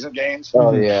preseason games.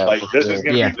 Oh yeah, like this is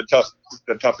going to Yeah. be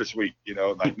the toughest week.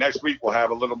 Like next week we'll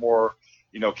have a little more,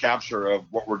 capture of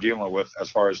what we're dealing with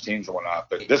as far as teams and whatnot.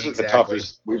 But this is the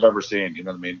toughest we've ever seen. You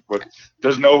know what I mean?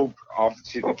 There's no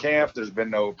off-season camp. There's been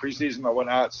no preseason or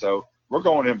whatnot. So we're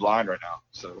going in blind right now.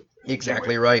 So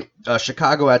Exactly right.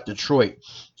 Chicago at Detroit.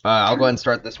 I'll go ahead and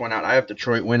start this one out. I have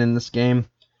Detroit winning this game.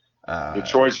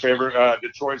 Detroit's favored by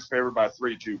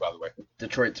 3 too, by the way.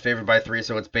 Detroit's favored by 3,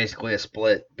 so it's basically a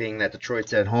split, being that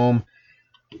Detroit's at home.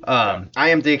 I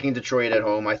am taking Detroit at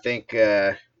home. I think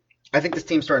this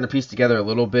team's starting to piece together a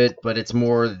little bit, but it's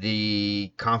more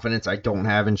the confidence I don't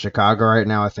have in Chicago right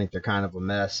now. I think they're kind of a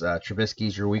mess.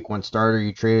 Trubisky's your week 1 starter.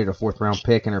 You traded a 4th-round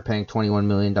pick and are paying $21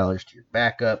 million to your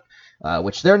backup,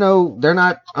 which they're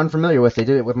not unfamiliar with. They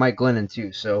did it with Mike Glennon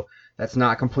too, so that's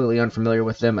not completely unfamiliar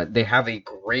with them. They have a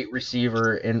great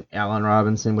receiver in Allen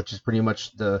Robinson, which is pretty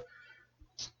much the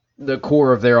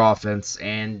core of their offense.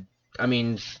 And, I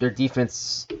mean, their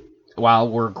defense, while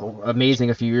were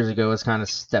amazing a few years ago, has kind of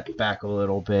stepped back a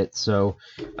little bit. So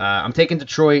I'm taking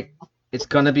Detroit. It's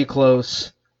going to be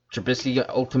close. Trubisky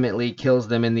ultimately kills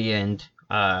them in the end.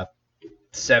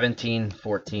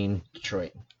 17-14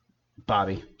 Detroit.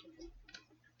 Bobby.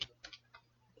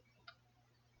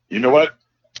 You know what?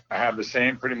 I have the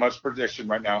same pretty much prediction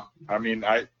right now. I mean,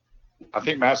 I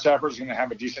think Matt Stafford's going to have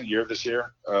a decent year this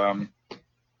year.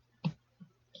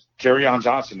 Kerryon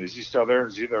Johnson, is he still there?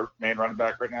 Is he their main running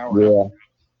back right now?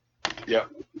 Yeah.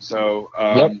 So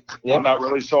I'm not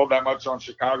really sold that much on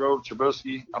Chicago.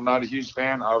 Trubisky, I'm not a huge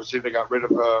fan. Obviously, they got rid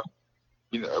of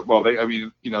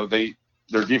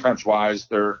their defense wise,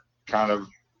 they're kind of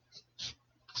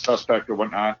suspect or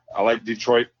whatnot. I like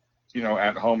Detroit,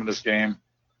 at home in this game.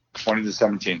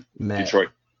 20-17, Detroit.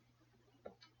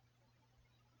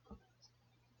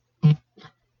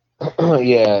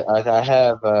 Yeah, I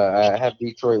have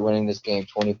Detroit winning this game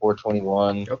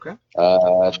 24-21. Okay.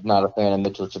 Not a fan of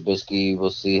Mitchell Trubisky. We'll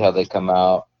see how they come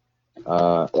out.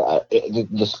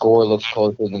 The score looks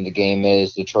closer than the game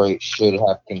is. Detroit should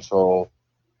have control.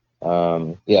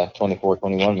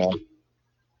 24-21, man.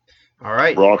 All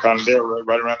right. We're all kind of there,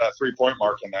 right around that 3-point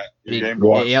mark in that game.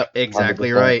 Yep,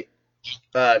 exactly 100%. Right.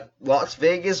 Las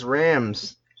Vegas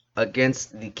Rams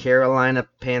against the Carolina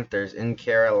Panthers in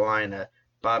Carolina.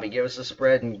 Bobby, give us a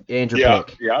spread and your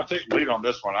pick. Yeah, I'll take the lead on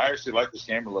this one. I actually like this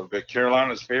game a little bit.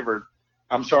 Carolina's favored.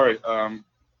 I'm sorry.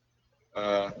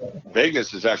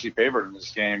 Vegas is actually favored in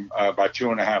this game by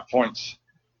 2.5 points.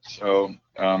 So,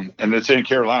 and it's in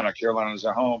Carolina. Carolina's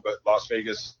at home, but Las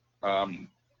Vegas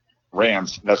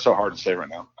Rams. That's so hard to say right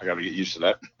now. I got to get used to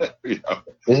that.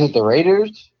 Is it the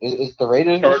Raiders? Is the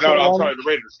Raiders? No, I'm sorry, the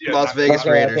Raiders. Yeah, Las Vegas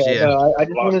Raiders. Okay. Yeah. No, I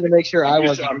just wanted to make sure I'm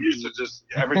used to just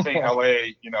everything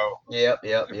LA. Yep.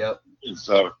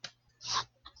 So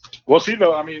we'll see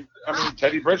though. I mean,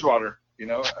 Teddy Bridgewater. He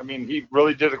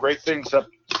really did a great thing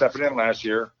stepping in last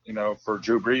year. For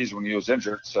Drew Brees when he was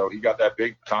injured. So he got that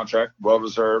big contract, well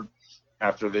deserved,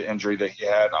 after the injury that he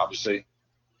had, obviously.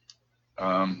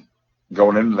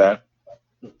 Going into that,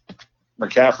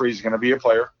 McCaffrey's going to be a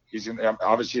player.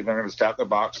 Obviously they're going to stack the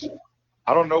box.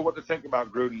 I don't know what to think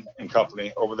about Gruden and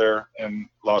company over there in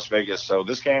Las Vegas. So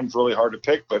this game's really hard to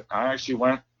pick, but I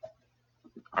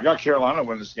got Carolina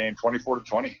win this game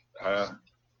 24-20.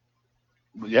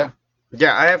 Yeah,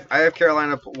 I have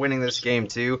Carolina winning this game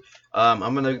too.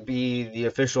 I'm going to be the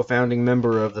official founding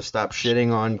member of the Stop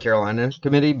Shitting on Carolina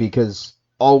committee, because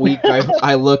all week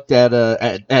I looked at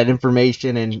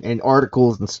information and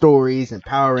articles and stories and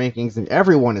power rankings, and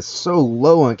everyone is so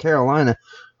low on Carolina.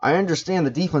 I understand the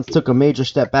defense took a major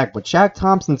step back, but Shaq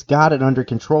Thompson's got it under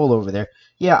control over there.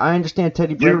 Yeah, I understand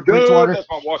Teddy Bridgewater. That's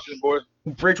my Washington boy.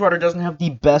 Bridgewater doesn't have the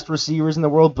best receivers in the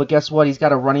world, but guess what? He's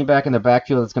got a running back in the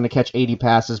backfield that's going to catch 80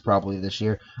 passes probably this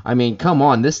year. I mean, come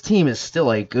on, this team is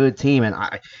still a good team, and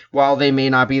while they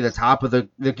may not be the top of the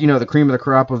cream of the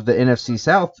crop of the NFC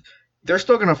South, they're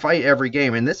still going to fight every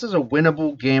game, and this is a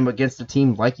winnable game against a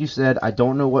team, like you said. I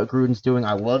don't know what Gruden's doing.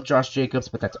 I love Josh Jacobs,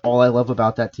 but that's all I love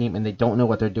about that team, and they don't know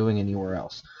what they're doing anywhere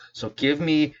else. So give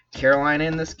me Carolina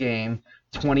in this game,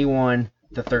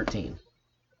 21-13.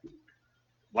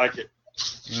 Like it.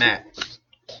 Matt.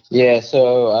 Yeah,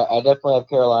 so I definitely have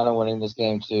Carolina winning this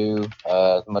game too,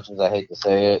 as much as I hate to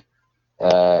say it.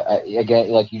 Again,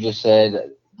 like you just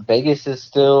said, Vegas is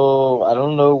still. I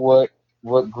don't know what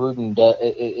Gruden does.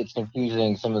 It's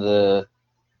confusing. Some of the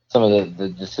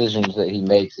decisions that he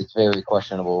makes. It's very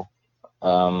questionable.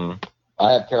 I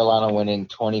have Carolina winning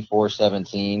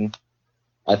 24-17.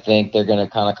 I think they're going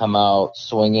to kind of come out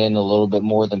swinging a little bit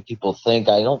more than people think.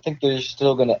 I don't think they're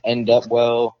still going to end up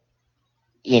well,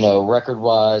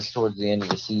 record-wise towards the end of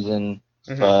the season.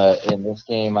 Mhm. But in this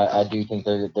game, I do think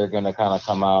they're going to kind of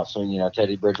come out. So,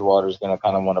 Teddy Bridgewater is going to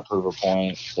kind of want to prove a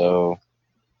point. So,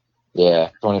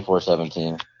 yeah,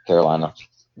 24-17, Carolina.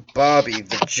 Bobby,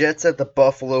 the Jets at the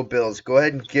Buffalo Bills. Go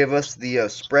ahead and give us the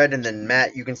spread, and then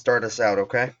Matt, you can start us out,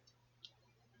 okay?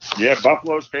 Yeah,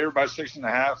 Buffalo's favored by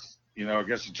 6.5.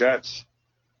 Against the Jets,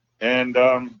 and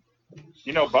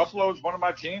Buffalo is one of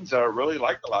my teams that I really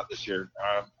liked a lot this year.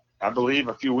 I believe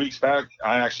a few weeks back,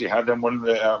 I actually had them win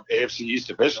the AFC East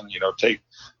division.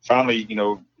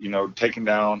 Taking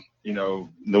down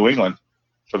New England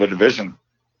for the division.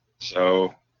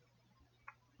 So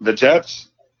the Jets,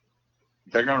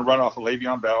 they're going to run off of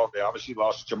Le'Veon Bell. They obviously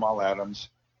lost Jamal Adams.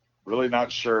 Really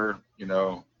not sure,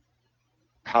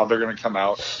 how they're going to come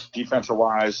out. Defensive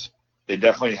wise, they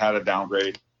definitely had a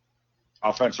downgrade.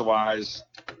 Offensive wise,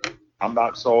 I'm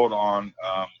not sold on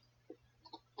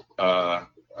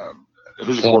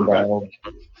who's the quarterback.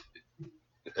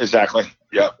 Exactly.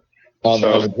 Yep. On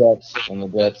the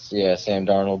Jets, yeah, Sam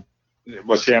Darnold.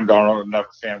 Was Sam Darnold, another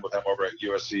fan with him over at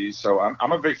USC. So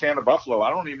I'm a big fan of Buffalo.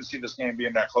 I don't even see this game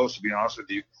being that close, to be honest with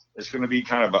you. It's going to be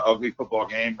kind of an ugly football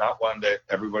game, not one that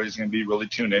everybody's going to be really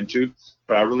tuned into.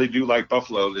 But I really do like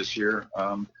Buffalo this year,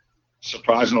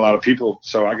 surprising a lot of people.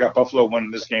 So I got Buffalo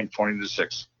winning this game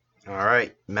 20-6. All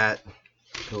right, Matt,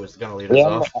 who is going to lead us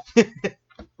off?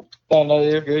 No,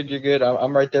 you're good. You're good.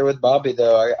 I'm right there with Bobby,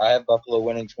 though. I have Buffalo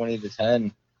winning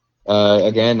 20-10.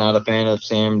 Again, not a fan of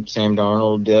Sam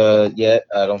Darnold yet.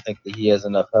 I don't think that he has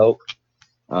enough help.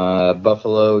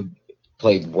 Buffalo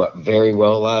played very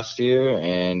well last year,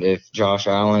 and if Josh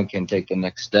Allen can take the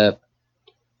next step,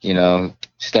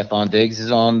 Stephon Diggs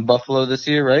is on Buffalo this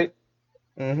year, right?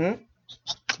 Mm-hmm.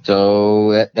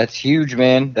 So that's huge,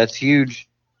 man. That's huge.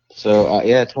 So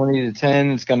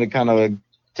 20-10. It's going to kind of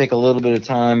take a little bit of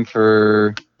time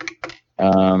for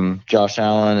Josh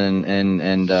Allen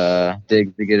and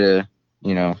Diggs to get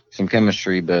some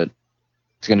chemistry, but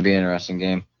it's going to be an interesting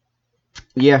game.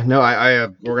 Yeah, no,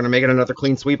 we're gonna make it another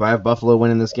clean sweep. I have Buffalo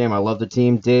winning this game. I love the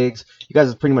team. Diggs, you guys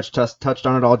have pretty much touched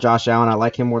on it all. Josh Allen, I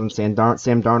like him more than Sam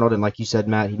Darnold, and like you said,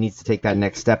 Matt, he needs to take that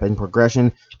next step in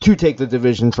progression to take the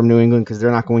division from New England because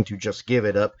they're not going to just give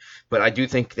it up. But I do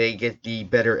think they get the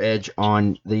better edge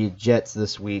on the Jets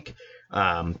this week.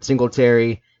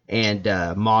 Singletary and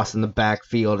Moss in the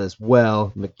backfield as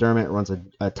well. McDermott runs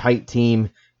a tight team.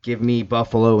 Give me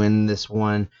Buffalo in this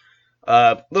one.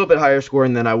 A little bit higher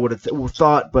scoring than I would have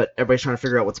thought, but everybody's trying to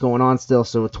figure out what's going on still.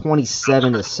 So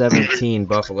 27-17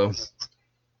 Buffalo.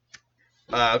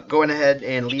 Going ahead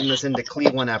and leading us into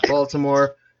Cleveland at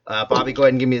Baltimore. Bobby, go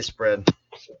ahead and give me the spread.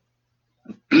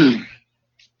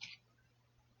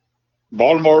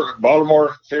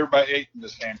 Baltimore favored by 8 in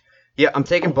this game. Yeah, I'm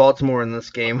taking Baltimore in this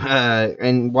game.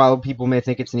 And while people may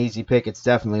think it's an easy pick, it's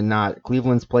definitely not.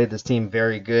 Cleveland's played this team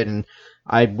very good, and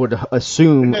I would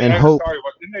assume and hope. Sorry,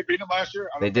 didn't they beat them last year?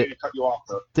 They did. Cut you off,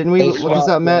 though. Didn't we look this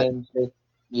up, Matt?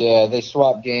 Yeah, they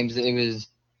swapped games. It was,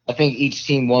 I think each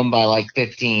team won by like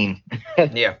 15.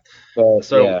 Yeah.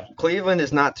 So yeah. Cleveland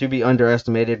is not to be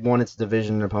underestimated. One, it's a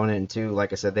division opponent, and two,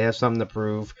 like I said, they have something to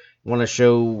prove. Want to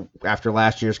show after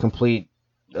last year's complete,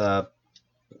 whatever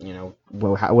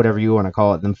you want to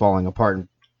call it, them falling apart and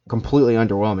completely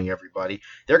underwhelming everybody.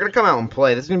 They're going to come out and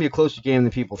play. This is going to be a closer game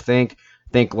than people think.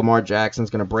 I think Lamar Jackson's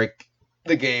going to break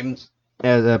the game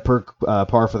as a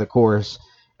par for the course,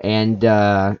 and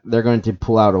they're going to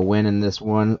pull out a win in this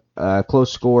one.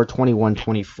 Close score,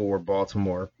 21-24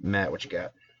 Baltimore. Matt, what you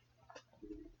got?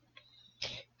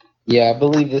 Yeah, I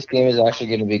believe this game is actually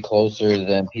going to be closer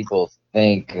than people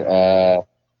think. The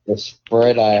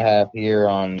spread I have here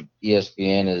on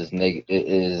ESPN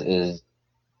is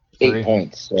 8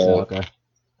 points. So. Okay.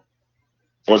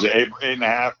 Was it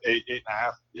 8.5?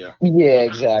 8.5? Yeah. Yeah,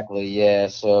 exactly. Yeah.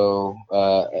 So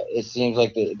it seems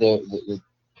like the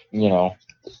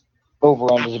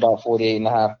over under is about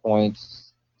 48.5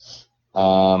 points.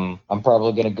 I'm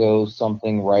probably gonna go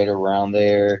something right around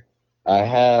there.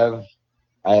 I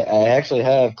actually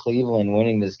have Cleveland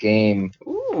winning this game.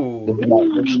 Ooh. This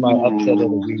is my upset of the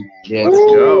week. Yeah, let's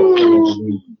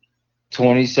go.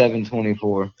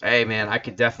 27-24. Hey, man, I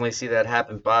could definitely see that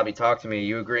happen. Bobby, talk to me.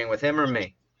 You agreeing with him or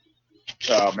me?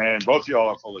 Oh man, both of y'all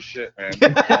are full of shit, man.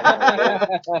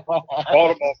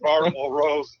 Baltimore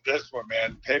rolls this one,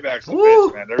 man. Payback's a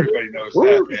bitch, man. Everybody knows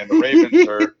that, man. The Ravens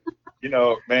are,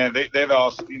 man, they've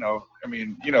also,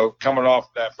 coming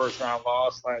off that first round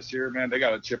loss last year, man, they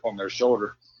got a chip on their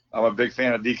shoulder. I'm a big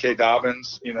fan of DK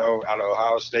Dobbins, out of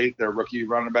Ohio State, their rookie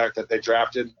running back that they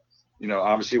drafted.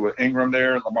 Obviously with Ingram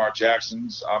there, Lamar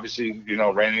Jackson's obviously,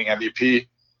 reigning MVP.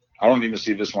 I don't even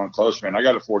see this one close, man. I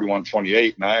got a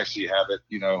 41-28, and I actually have it,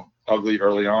 ugly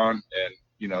early on,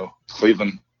 and,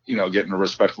 Cleveland, getting a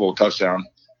respectable touchdown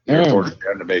towards the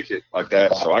end to make it like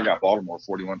that. So I got Baltimore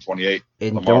 41-28.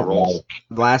 And the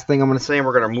last thing I'm going to say, and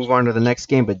we're going to move on to the next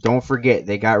game, but don't forget,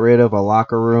 they got rid of a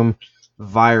locker room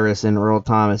virus in Earl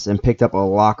Thomas and picked up a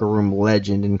locker room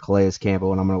legend in Calais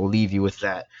Campbell, and I'm going to leave you with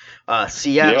that.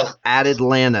 Seattle at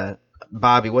Atlanta.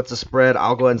 Bobby, what's the spread?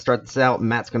 I'll go ahead and start this out.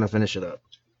 Matt's going to finish it up.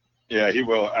 Yeah, he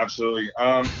will, absolutely.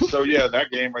 That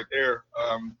game right there,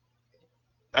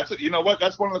 you know what?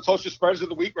 That's one of the closest spreads of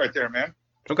the week right there, man.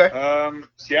 Okay.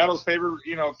 Seattle's favored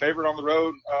on the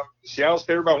road. Seattle's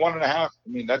favored by 1.5. I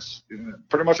mean, that's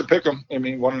pretty much a pick 'em. I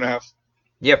mean, 1.5.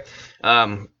 Yep.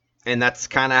 And that's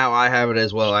kind of how I have it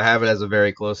as well. I have it as a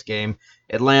very close game.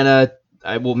 Atlanta,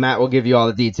 Matt will give you all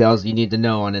the details you need to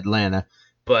know on Atlanta.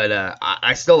 But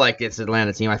I still like this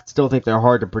Atlanta team. I still think they're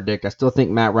hard to predict. I still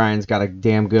think Matt Ryan's got a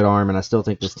damn good arm, and I still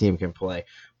think this team can play.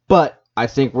 But I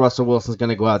think Russell Wilson's going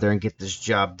to go out there and get this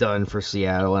job done for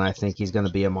Seattle, and I think he's going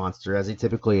to be a monster, as he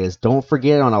typically is. Don't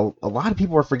forget, a lot of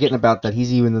people are forgetting about that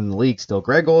he's even in the league still.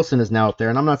 Greg Olsen is now up there,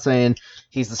 and I'm not saying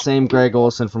he's the same Greg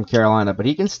Olsen from Carolina, but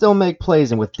he can still make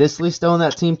plays. And with Disley still in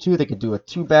that team, too, they could do a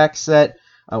two-back set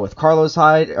with Carlos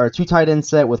Hyde, or a two-tight end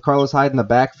set with Carlos Hyde in the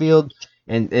backfield.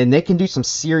 And they can do some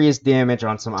serious damage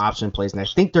on some option plays. And I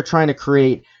think they're trying to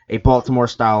create a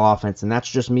Baltimore-style offense. And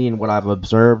that's just me and what I've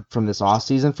observed from this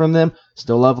offseason from them.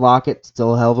 Still love Lockett.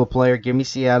 Still a hell of a player. Give me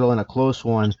Seattle in a close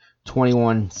one,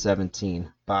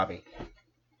 21-17. Bobby.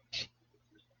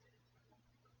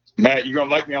 Matt, you're going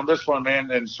to like me on this one, man.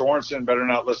 And Sorensen better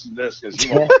not listen to this because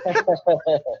he won't.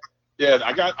 Yeah,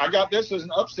 I got this as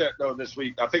an upset though this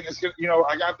week. I think it's good.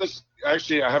 I got this.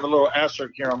 Actually, I have a little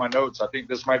asterisk here on my notes. I think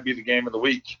this might be the game of the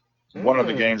week, one of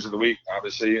the games of the week.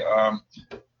 Obviously, I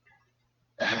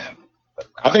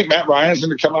think Matt Ryan's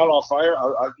going to come out on fire.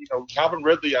 Calvin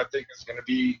Ridley, I think, is going to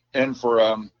be in for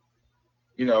one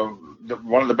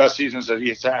of the best seasons that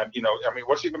he's had.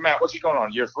 What's he going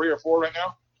on, year 3 or 4 right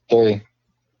now? 3.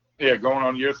 Yeah, going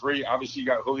on year 3. Obviously, you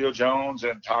got Julio Jones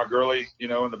and Todd Gurley, in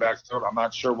the backfield. I'm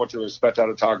not sure what to expect out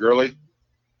of Todd Gurley,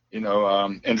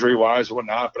 injury-wise or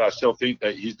whatnot, but I still think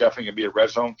that he's definitely going to be a red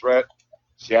zone threat.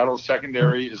 Seattle's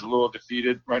secondary is a little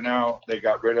defeated right now. They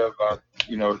got rid of,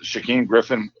 Shaquem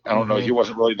Griffin. I don't know. He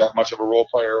wasn't really that much of a role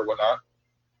player or whatnot.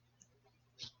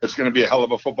 It's going to be a hell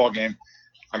of a football game.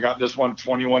 I got this one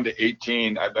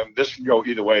 21-18. This can go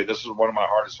either way. This is one of my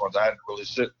hardest ones. I had to really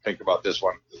sit and think about this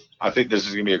one. I think this is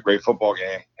going to be a great football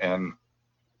game, and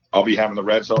I'll be having the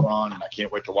red zone on, and I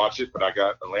can't wait to watch it. But I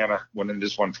got Atlanta winning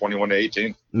this one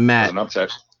 21-18. Matt, an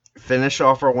upset. Finish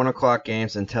off our 1 o'clock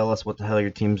games and tell us what the hell your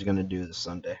team's going to do this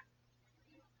Sunday.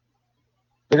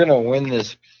 They're going to win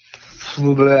this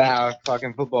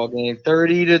fucking football game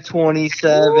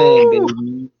 30-27,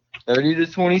 baby.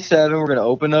 30-27. We're going to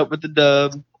open up with the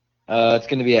dub. It's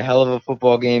going to be a hell of a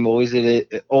football game. Always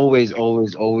is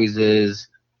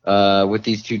with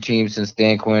these two teams since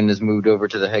Dan Quinn has moved over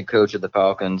to the head coach of the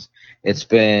Falcons. It's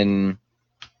been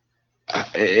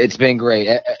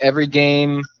great. Every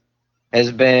game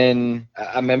has been –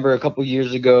 I remember a couple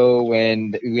years ago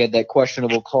when we had that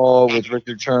questionable call with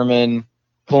Richard Sherman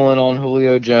pulling on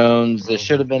Julio Jones. There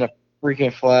should have been a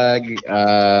freaking flag.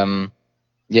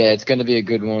 Yeah, it's going to be a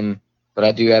good one, but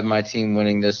I do have my team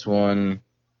winning this one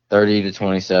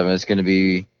 30-27. It's going to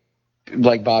be,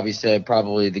 like Bobby said,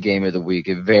 probably the game of the week.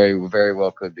 It very, very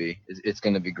well could be. It's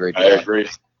going to be great. I agree.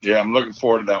 Yeah, I'm looking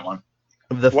forward to that one.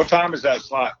 What time is that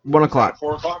slot? 1 o'clock.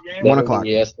 4 o'clock game? 1 o'clock.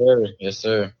 Yes, sir. Yes,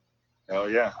 sir. Oh,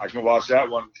 yeah. I can watch that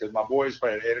one because my boys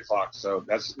play at 8 o'clock. So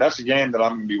that's a game that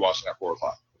I'm going to be watching at 4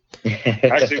 o'clock.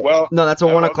 Actually, no, that's a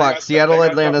 1 o'clock. Seattle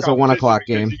Atlanta's a 1 o'clock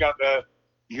game.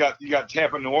 You got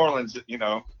Tampa, New Orleans,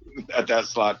 at that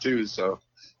slot too. So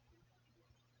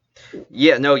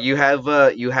yeah, no, you have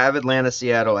Atlanta,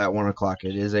 Seattle at 1 o'clock.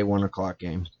 It is a 1 o'clock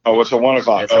game. Oh, it's a 1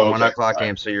 o'clock. It's a 1 o'clock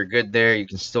game, so you're good there. You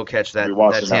can still catch that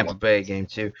Tampa Bay game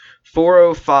too.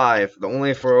 4:05, the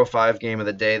only 4:05 game of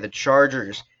the day. The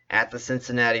Chargers at the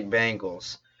Cincinnati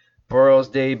Bengals. Burrow's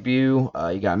debut.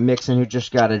 You got Mixon, who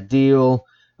just got a deal.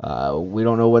 We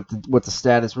don't know what the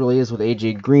status really is with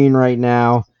AJ Green right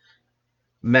now.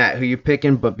 Matt, who you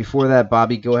picking? But before that,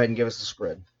 Bobby, go ahead and give us the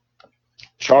spread.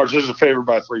 Chargers are favored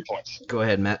by 3 points. Go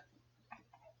ahead, Matt.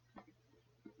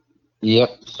 Yep.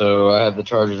 So I have the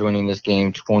Chargers winning this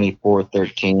game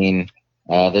 24-13.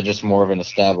 They're just more of an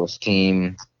established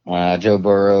team. Joe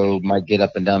Burrow might get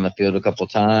up and down the field a couple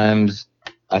times.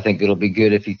 I think it'll be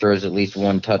good if he throws at least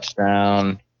one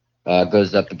touchdown,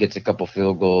 goes up and gets a couple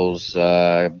field goals,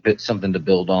 something to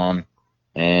build on.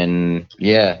 And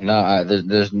yeah, no,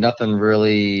 there's nothing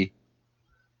really.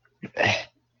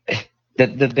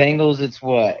 The Bengals, it's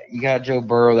what you got Joe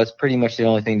Burrow. That's pretty much the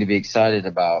only thing to be excited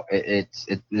about.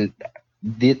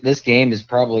 This game is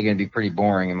probably going to be pretty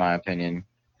boring in my opinion.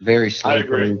 Very slow. I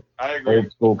agree.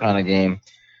 Old school kind of game.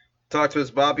 Talk to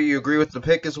us, Bobby. You agree with the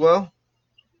pick as well?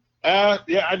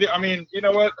 Yeah, I do. I mean, you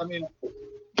know what? I mean,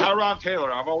 Tyrod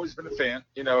Taylor, I've always been a fan.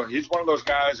 You know, he's one of those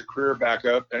guys, a career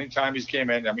backup. Anytime he's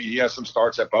came in, I mean, he has some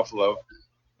starts at Buffalo.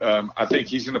 I think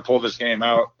he's going to pull this game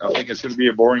out. I think it's going to be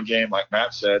a boring game, like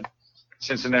Matt said.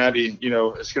 Cincinnati, you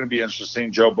know, it's going to be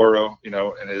interesting. Joe Burrow, you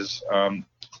know, in his,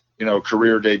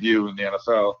 career debut in the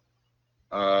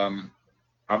NFL.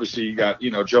 Obviously, you got,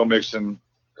 you know, Joe Mixon,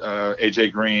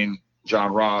 AJ Green,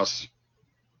 John Ross.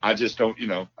 I just don't,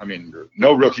 I mean,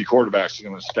 no rookie quarterback's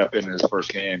going to step in his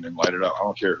first game and light it up. I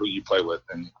don't care who you play with.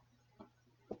 And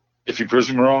if he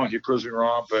proves me wrong, he proves me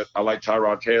wrong. But I like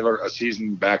Tyrod Taylor, a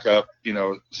seasoned backup,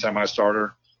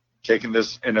 semi-starter, taking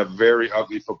this in a very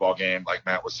ugly football game, like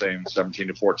Matt was saying,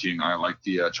 17-14. I like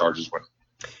the Chargers winning.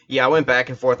 Yeah, I went back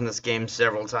and forth in this game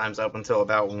several times up until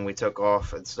about when we took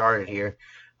off and started here.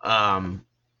 I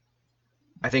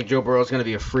think Joe Burrow is going to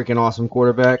be a freaking awesome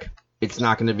quarterback. It's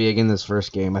not going to be again this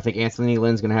first game. I think Anthony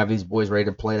Lynn's going to have these boys ready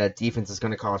to play. That defense is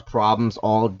going to cause problems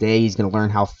all day. He's going to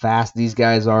learn how fast these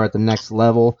guys are at the next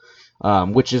level,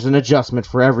 which is an adjustment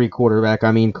for every quarterback.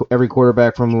 I mean, every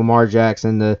quarterback from Lamar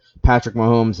Jackson to Patrick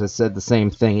Mahomes has said the same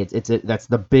thing. That's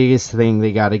the biggest thing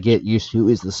they got to get used to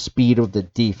is the speed of the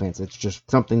defense. It's just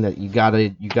something that you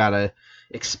gotta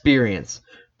experience.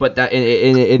 But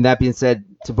and that being said,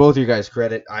 to both of you guys'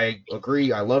 credit, I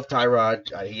agree. I love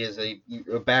Tyrod. He is a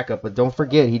backup, but don't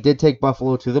forget he did take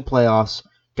Buffalo to the playoffs.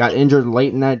 Got injured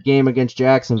late in that game against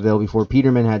Jacksonville before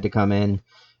Peterman had to come in,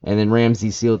 and then Ramsey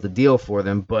sealed the deal for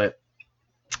them. But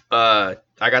I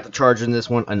got the Chargers in this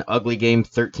one. An ugly game,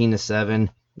 13-7.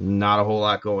 Not a whole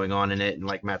lot going on in it, and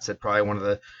like Matt said, probably one of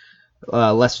the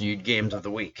less viewed games of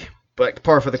the week. But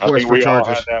par for the course for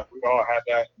Chargers. We all had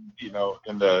that,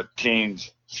 in the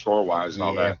teens score-wise and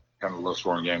all that kind of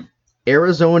low-scoring game.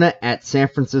 Arizona at San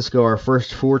Francisco, our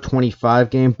first 425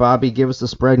 game. Bobby, give us the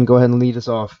spread and go ahead and lead us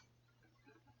off.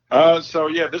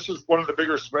 This is one of the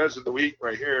bigger spreads of the week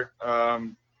right here.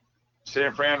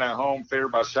 San Fran at home, favored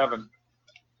by 7.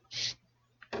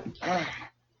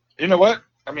 You know what?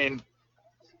 I mean,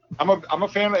 I'm a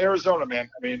fan of Arizona, man.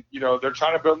 I mean, they're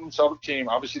trying to build themselves a team.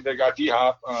 Obviously, they got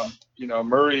D-Hop.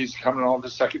 Murray's coming on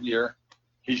his second year.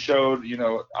 He showed,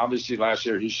 obviously last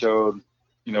year he showed,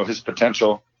 his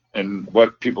potential and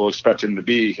what people expect him to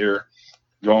be here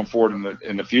going forward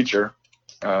in the future.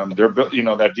 They're built,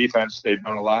 that defense. They've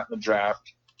done a lot in the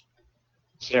draft.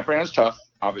 San Fran's tough,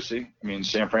 obviously. I mean,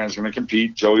 San Fran's going to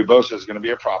compete. Joey Bosa is going to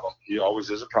be a problem. He always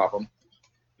is a problem.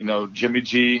 Jimmy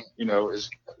G, is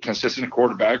a consistent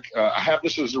quarterback. I have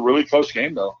this as a really close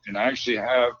game, though. And I actually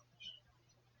have,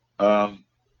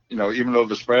 even though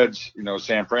the spreads,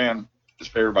 San Fran is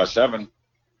favored by 7,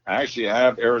 I actually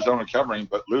have Arizona covering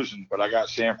but losing. But I got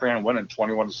San Fran winning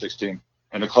 21-16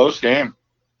 in a close game,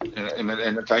 in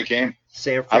a tight game.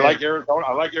 San Fran. I like Arizona.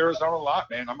 I like Arizona a lot,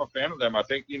 man. I'm a fan of them. I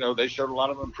think, they showed a lot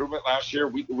of improvement last year,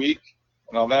 week to week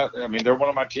and all that. I mean, they're one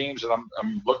of my teams, and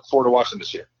I'm looking forward to watching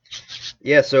this year.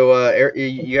 Yeah, so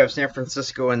you have San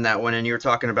Francisco in that one, and you were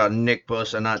talking about Nick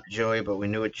Bosa, not Joey, but we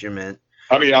knew what you meant.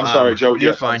 I mean, I'm sorry, Joe.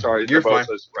 You're yes, fine. I'm sorry. You're fine.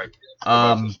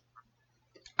 Right.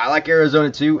 I like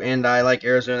Arizona too, and I like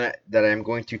Arizona that I'm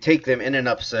going to take them in an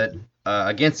upset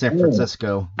against San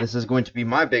Francisco. This is going to be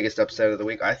my biggest upset of the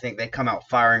week. I think they come out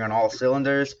firing on all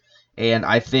cylinders, and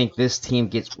I think this team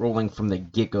gets rolling from the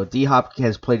get-go. D-Hop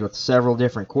has played with several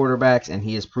different quarterbacks, and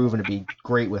he has proven to be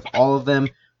great with all of them.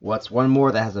 What's one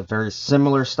more that has a very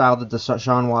similar style to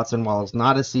Deshaun Watson? While he's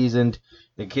not as seasoned,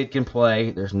 the kid can play.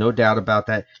 There's no doubt about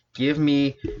that. Give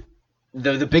me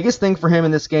the biggest thing for him in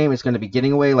this game is going to be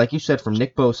getting away, like you said, from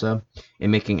Nick Bosa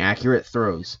and making accurate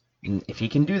throws. And if he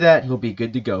can do that, he'll be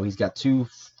good to go. He's got two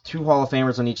Hall of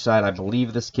Famers on each side. I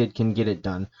believe this kid can get it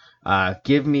done.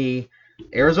 Give me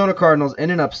Arizona Cardinals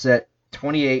in an upset,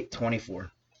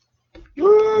 28-24.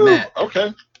 Matt.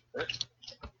 Okay.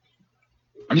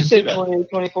 You said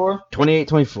 28-24?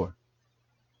 28-24.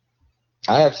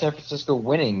 I have San Francisco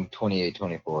winning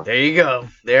 28-24. There you go.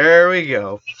 There we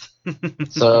go.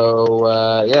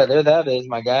 So yeah, there that is,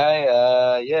 my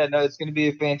guy. Yeah, no, it's going to be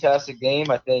a fantastic game.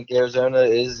 I think they're going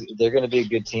to be a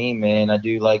good team, man. I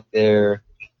do like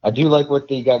what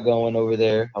they got going over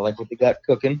there. I like what they got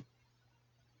cooking.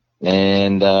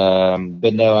 And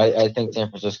but no, I think San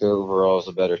Francisco overall is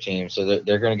a better team. So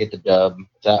they're going to get the dub.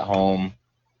 It's at home,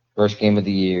 first game of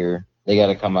the year. They got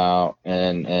to come out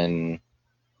and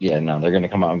yeah, no, they're going to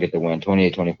come out and get the win,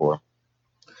 28-24.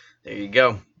 There you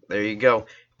go. There you go.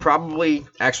 Probably,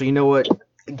 actually, you know what?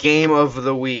 Game of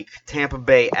the week: Tampa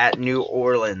Bay at New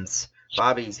Orleans.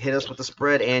 Bobby, hit us with the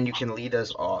spread, and you can lead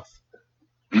us off.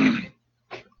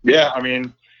 Yeah, I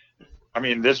mean,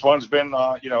 this one's been,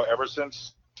 ever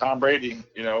since Tom Brady,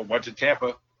 went to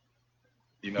Tampa,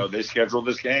 they scheduled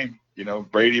this game,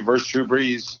 Brady versus Drew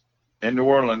Brees in New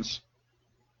Orleans.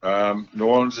 New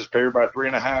Orleans is favored by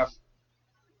 3.5.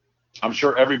 I'm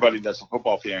sure everybody that's a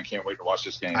football fan can't wait to watch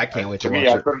this game. I can't wait to watch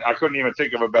it. I couldn't even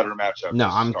think of a better matchup. No,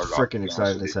 I'm freaking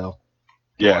excited as hell.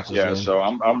 Yeah. So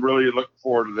I'm really looking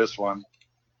forward to this one.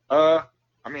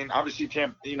 Obviously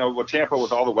Tampa,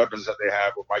 with all the weapons that they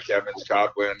have with Mike Evans,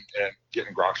 Godwin, and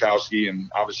getting Gronkowski, and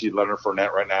obviously Leonard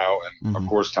Fournette right now, and of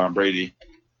course Tom Brady.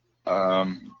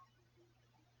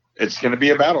 It's going to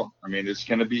be a battle. It's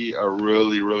going to be a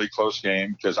really, really close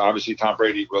game because obviously Tom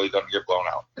Brady really doesn't get blown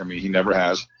out. He never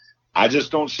has. I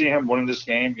just don't see him winning this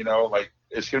game.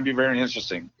 It's going to be very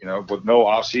interesting, with no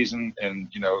offseason and,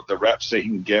 the reps that he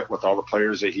can get with all the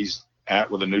players that he's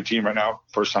at with a new team right now,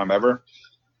 first time ever.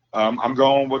 I'm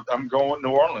going with New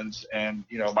Orleans and,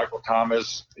 Michael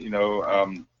Thomas,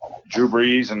 Drew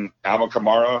Brees and Alvin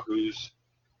Kamara, who's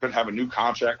could have a new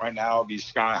contract right now, be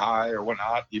sky high or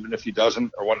whatnot, even if he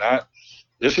doesn't or whatnot.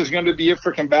 This is going to be a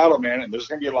freaking battle, man, and there's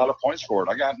going to be a lot of points scored.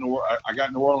 I got New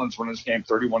Orleans winning this game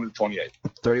 31-28.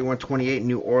 31-28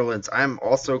 New Orleans. I'm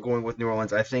also going with New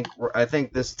Orleans. I think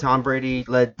this Tom Brady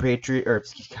led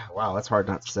wow, that's hard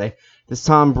not to say. This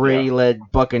Tom Brady led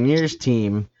Buccaneers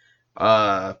team,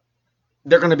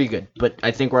 they're going to be good. But I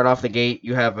think right off the gate,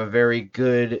 you have a very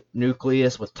good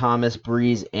nucleus with Thomas,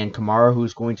 Breeze, and Kamara,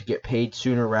 who's going to get paid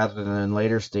sooner rather than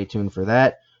later. Stay tuned for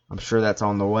that. I'm sure that's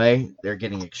on the way. They're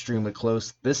getting extremely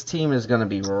close. This team is going to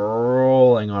be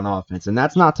rolling on offense, and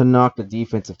that's not to knock the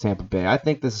defense of Tampa Bay. I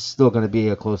think this is still going to be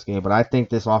a close game, but I think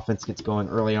this offense gets going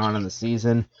early on in the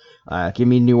season. Give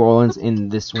me New Orleans in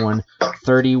this one,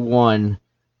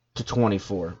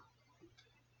 31-24.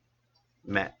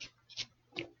 Matt.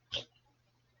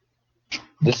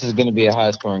 This is going to be a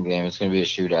high-scoring game. It's going to be a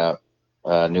shootout.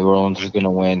 New Orleans is going to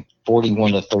win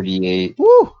 41-38.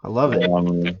 Woo! I love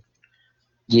it.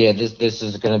 Yeah, this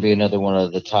is going to be another one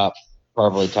of the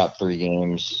probably top three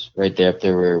games right there up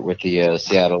there with the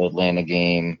Seattle-Atlanta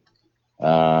game.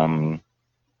 What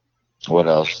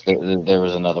else? There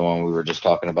was another one we were just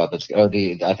talking about. I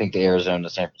think the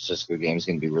Arizona-San Francisco game is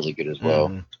going to be really good as well.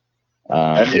 And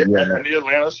the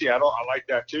Atlanta-Seattle, I like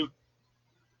that too.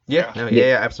 Yeah,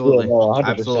 absolutely. Yeah,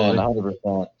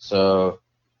 100%. So,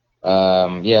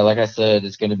 like I said,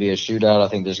 it's going to be a shootout. I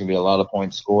think there's going to be a lot of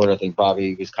points scored. I think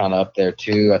Bobby was kind of up there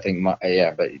too. I think, but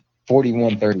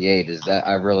 41-38 is that.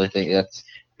 I really think that's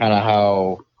kind of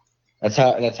how it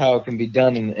can be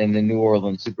done in the New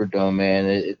Orleans Superdome,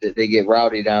 man. They get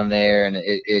rowdy down there, and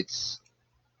it's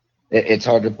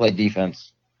hard to play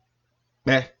defense.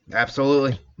 Yeah,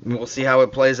 absolutely. We'll see how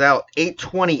it plays out.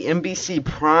 8:20 NBC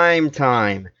prime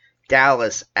time.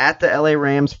 Dallas at the LA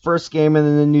Rams. First game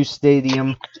in the new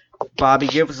stadium. Bobby,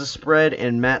 give us a spread,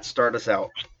 and Matt, start us out.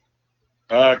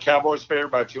 Cowboys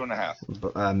favored by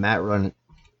 2.5. Matt, run it.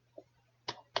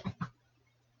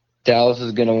 Dallas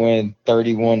is going to win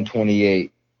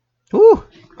 31-28. Ooh,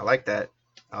 I like that.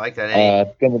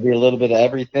 It's going to be a little bit of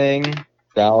everything.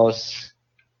 Dallas,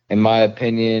 in my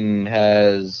opinion,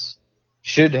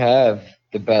 should have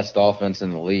the best offense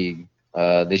in the league.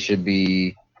 They should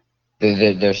be.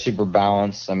 They're super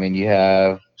balanced. You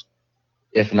have,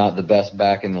 if not the best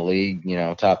back in the league,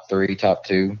 top 3, top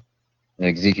 2,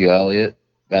 and Ezekiel Elliott.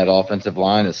 That offensive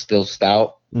line is still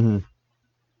stout. Mm-hmm.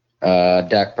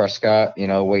 Dak Prescott,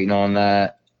 waiting on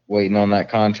that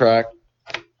contract.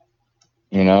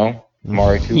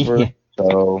 Amari Cooper. Yeah.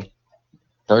 So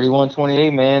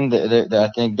 31-28, man.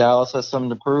 I think Dallas has something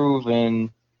to prove,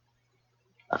 and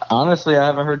honestly, I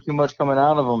haven't heard too much coming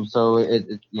out of them. So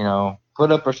put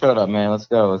up or shut up, man. Let's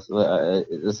go.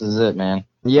 This is it, man.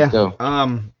 Yeah. Let's go.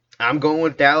 I'm going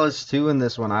with Dallas too in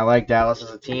this one. I like Dallas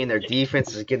as a team. Their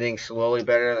defense is getting slowly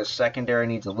better. Their secondary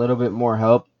needs a little bit more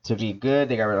help to be good.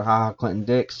 They got rid of HaHa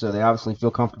Clinton-Dix, so they obviously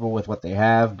feel comfortable with what they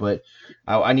have. But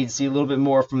I need to see a little bit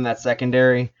more from that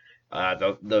secondary.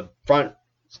 The front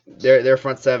Their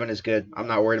front seven is good. I'm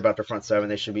not worried about their front seven.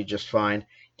 They should be just fine.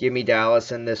 Give me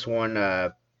Dallas in this one.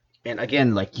 And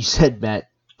again, like you said, Matt,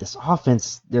 this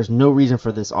offense, there's no reason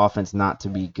for this offense not to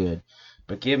be good.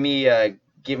 But give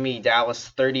me Dallas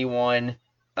 31,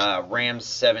 Rams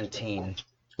 17.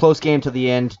 Close game to the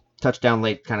end. Touchdown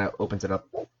late kind of opens it up.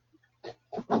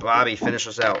 Bobby, finish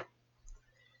us out.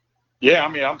 Yeah, I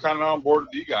mean, I'm kind of on board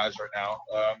with you guys right now.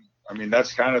 I mean,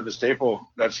 that's kind of the staple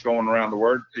that's going around the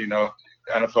word,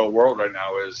 NFL world right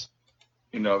now is,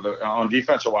 on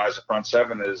defensive wise, the front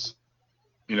seven is,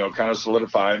 kind of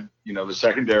solidified. The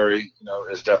secondary,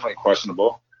 is definitely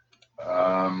questionable.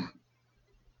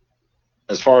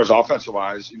 As far as offensive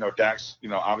wise, Dak's,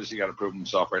 obviously got to prove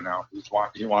himself right now.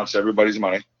 He wants everybody's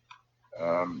money.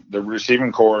 The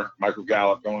receiving core, Michael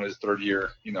Gallup, going his third year,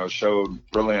 showed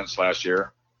brilliance last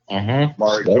year.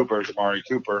 Amari Cooper,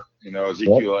 Ezekiel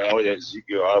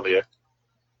Elliott.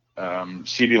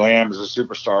 CeeDee Lamb is a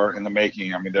superstar in the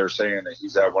making. I mean, they're saying that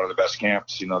he's at one of the best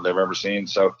camps, they've ever seen.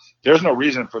 So there's no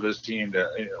reason for this team to,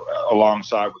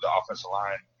 alongside with the offensive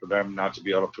line, for them not to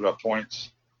be able to put up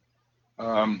points.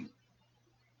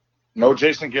 No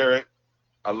Jason Garrett.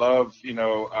 I love,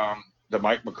 the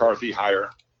Mike McCarthy hire.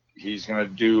 He's going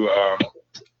to do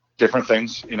different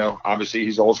things. Obviously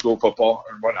he's old school football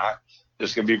and whatnot. This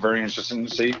is going to be very interesting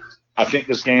to see. I think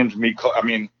this game's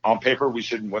on paper, we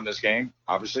shouldn't win this game.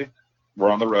 Obviously, we're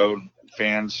on the road.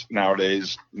 Fans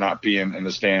nowadays not being in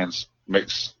the stands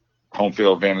makes home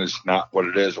field advantage not what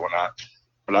it is or whatnot.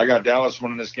 But I got Dallas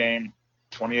winning this game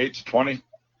 28-20.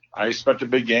 I expect a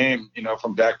big game,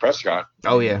 from Dak Prescott.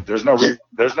 Oh yeah. There's no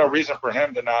reason for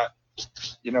him to not.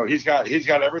 He's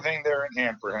got everything there in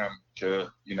hand for him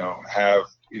to, have,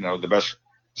 the best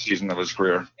season of his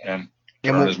career and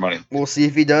earn his money. We'll see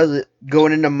if he does it.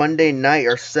 Going into Monday night,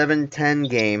 our 7-10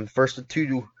 game, first of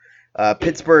two,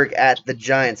 Pittsburgh at the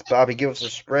Giants. Bobby, give us a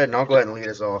spread, and I'll go ahead and lead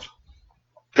us off.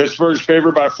 Pittsburgh's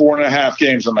favored by 4.5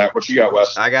 games on that. What you got,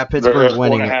 Wes? I got Pittsburgh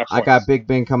winning it. I got Big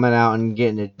Ben coming out and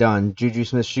getting it done. Juju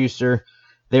Smith-Schuster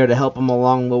there to help him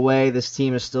along the way. This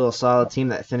team is still a solid team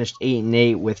that finished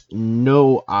 8-8 with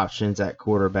no options at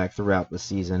quarterback throughout the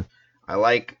season. I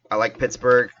like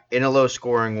Pittsburgh in a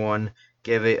low-scoring one.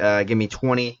 Give me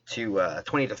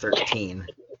 20-13,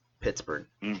 Pittsburgh.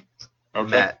 Okay.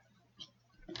 Matt.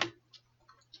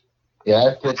 Yeah, I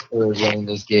have Pittsburgh winning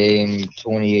this game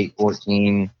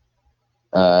 28-14.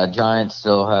 Giants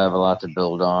still have a lot to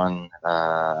build on.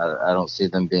 I don't see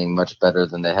them being much better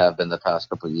than they have been the past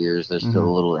couple of years. They're still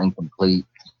a little incomplete.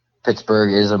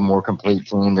 Pittsburgh is a more complete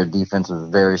team. Their defense is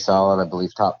very solid. I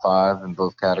believe top 5 in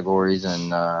both categories,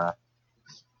 and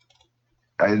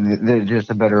they're just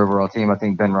a better overall team. I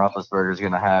think Ben Roethlisberger is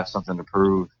going to have something to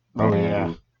prove. Oh,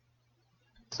 yeah.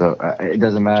 So it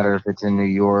doesn't matter if it's in New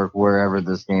York, wherever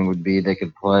this game would be. They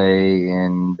could play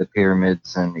in the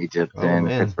pyramids in Egypt, and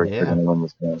Pittsburgh is going to win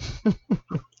this game.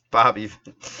 Bobby.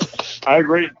 I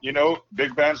agree.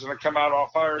 Big Ben's going to come out on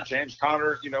fire. James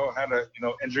Conner, had a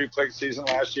injury-plagued season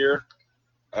last year.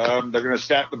 They're going to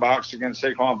stack the box against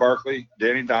Saquon Barkley.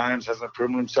 Danny Dimes hasn't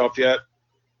proven himself yet.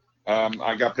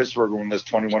 I got Pittsburgh winning this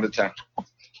 21-10.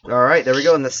 All right, there we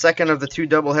go. In the second of the two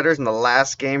doubleheaders in the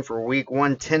last game for Week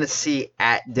 1, Tennessee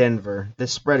at Denver.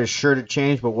 This spread is sure to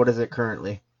change, but what is it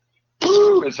currently?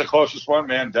 It's the closest one,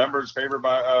 man. Denver's favored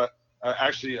by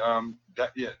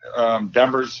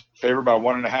Denver's favored by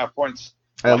 1.5 points.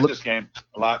 I like this game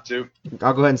a lot too.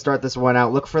 I'll go ahead and start this one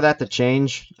out. Look for that to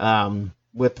change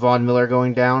with Von Miller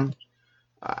going down.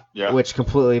 Which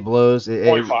completely blows.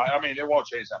 0.5. I mean, it won't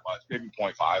change that much. Maybe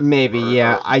 0.5. Maybe,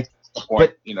 yeah. For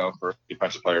a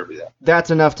defensive player. Yeah.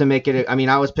 That's enough to make it. I mean,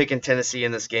 I was picking Tennessee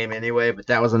in this game anyway, but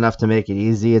that was enough to make it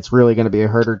easy. It's really going to be a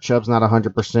herder. Chubb's not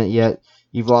 100% yet.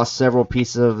 You've lost several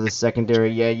pieces of the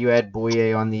secondary. Yeah, you had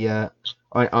Boye on the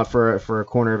for a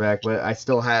cornerback, but I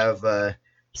still have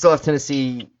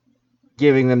Tennessee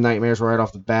giving them nightmares right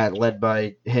off the bat, led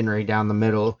by Henry down the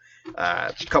middle.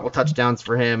 A couple touchdowns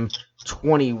for him.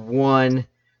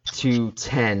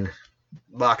 21-10.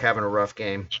 Locke having a rough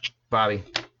game. Bobby.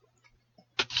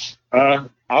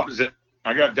 Opposite.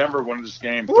 I got Denver winning this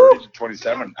game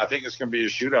 30-27. I think it's going to be a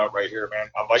shootout right here, man.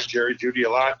 I like Jerry Jeudy a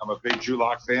lot. I'm a big Drew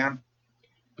Lock fan.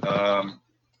 I'm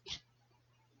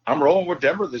rolling with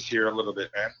Denver this year a little bit,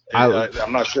 man.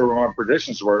 I'm not sure what my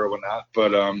predictions were or not,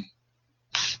 but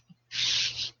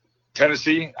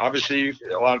Tennessee, obviously,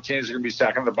 a lot of teams are going to be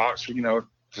stacking the box, to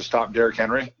stop Derrick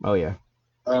Henry. Oh, yeah.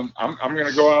 I'm going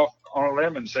to go out on a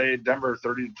limb and say Denver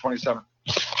 30-27.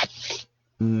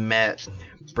 Matt,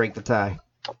 break the tie.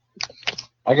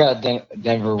 I got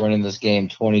Denver winning this game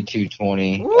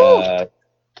 22-20.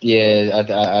 Yeah, I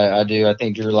do. I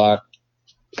think Drew Lock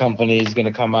company is going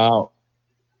to come out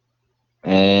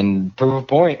And prove a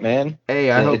point, man. Hey,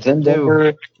 I hope It's you in do.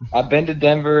 Denver. I've been to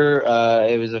Denver.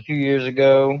 It was a few years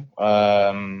ago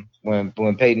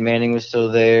when Peyton Manning was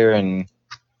still there, and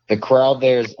the crowd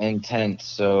there is intense.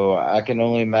 So I can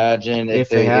only imagine If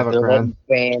they have if a they're crowd.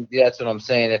 letting fans. That's what I'm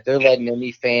saying. If they're letting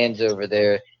any fans over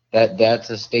there,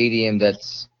 that's a stadium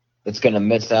that's going to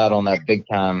miss out on that big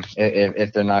time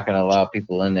if they're not going to allow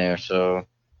people in there. So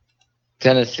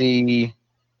Tennessee.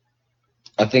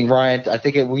 I think Ryan.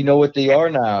 We know what they are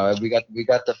now. We got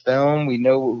the film. We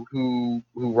know who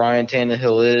Ryan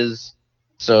Tannehill is.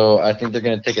 So I think they're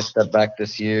going to take a step back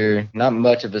this year. Not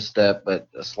much of a step, but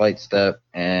a slight step.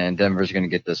 And Denver's going to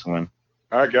get this one.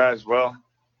 All right, guys. Well,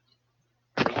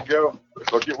 let's go.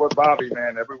 Look at what Bobby,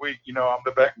 man. Every week, I'm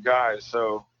the betting guy,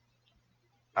 so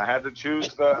I had to choose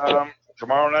the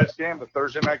tomorrow night's game, the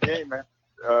Thursday night game,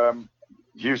 man.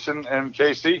 Houston and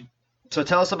KC. So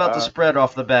tell us about the spread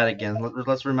off the bat again.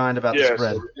 Let's remind about the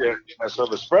spread. So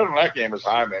the spread on that game is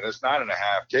high, man. It's 9.5.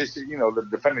 KC, the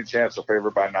defending champs are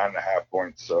favored by 9.5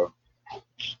 points. So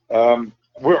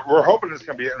we're hoping it's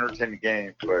going to be an entertaining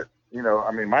game. But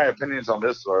my opinions on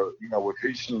this are, with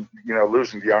Houston,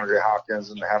 losing DeAndre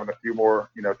Hopkins and having a few more,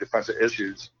 defensive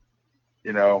issues,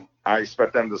 I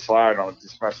expect them to slide on the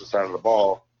defensive side of the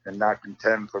ball and not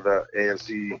contend for the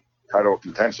AFC title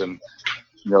contention,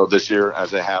 this year as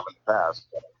they have in the past.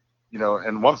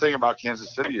 And one thing about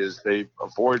Kansas City is they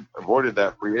avoided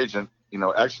that free agent,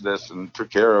 exodus and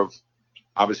took care of,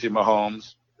 obviously,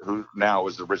 Mahomes, who now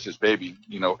is the richest baby,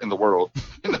 in the world,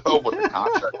 with the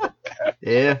contract.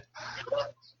 Yeah.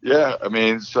 Yeah,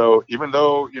 so even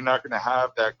though you're not going to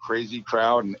have that crazy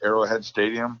crowd in Arrowhead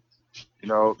Stadium,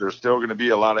 there's still going to be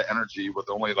a lot of energy with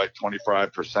only like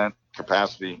 25%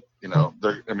 capacity.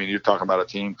 You're talking about a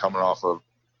team coming off of,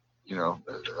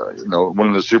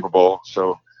 winning the Super Bowl.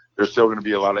 So there's still going to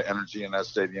be a lot of energy in that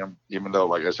stadium, even though,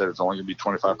 like I said, it's only going to be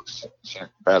 25%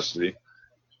 capacity.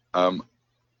 I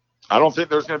don't think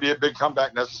there's going to be a big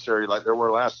comeback necessary like there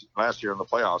were last year in the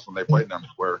playoffs when they played them,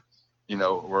 where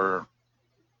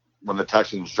when the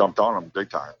Texans jumped on them big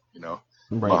time.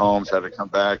 Right. Mahomes had to come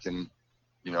back and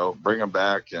bring them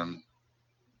back, and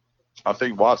I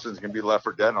think Watson's going to be left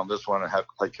for dead on this one and have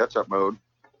to play catch-up mode.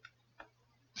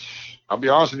 I'll be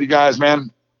honest with you guys,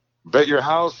 man. Bet your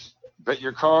house, bet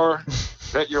your car,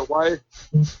 bet your wife,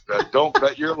 but don't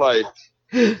bet your life.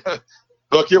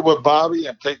 Look at what Bobby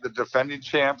and take the defending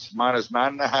champs minus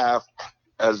 9.5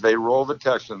 as they roll the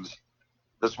Texans.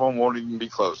 This one won't even be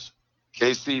close.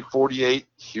 KC 48,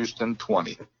 Houston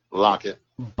 20. Lock it.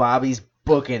 Bobby's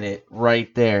booking it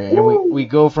right there. And we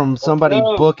go from somebody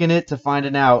booking it to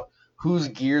finding out whose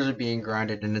gears are being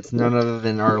grinded, and it's none other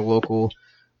than our local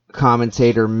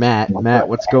commentator, Matt. Matt,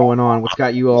 what's going on? What's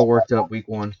got you all worked up week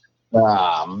one?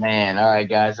 Oh, man. All right,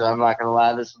 guys. I'm not going to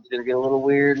lie. This is going to get a little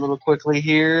weird a little quickly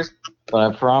here,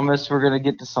 but I promise we're going to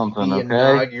get to something, The okay?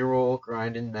 inaugural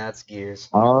Grindin Matt's gears.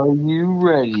 Are you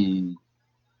ready?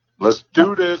 Let's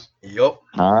do this. Yup.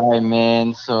 All right,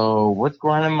 man. So what's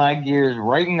grinding my gears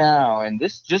right now? And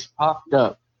this just popped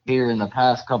up here in the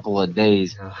past couple of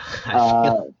days.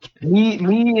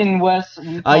 Me and Wes,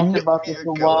 we talked about this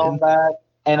a while back,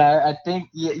 and I think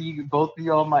you both of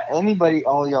y'all might,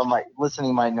 all y'all might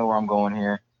listening might know where I'm going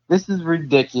here. This is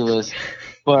ridiculous,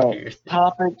 but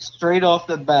topic straight off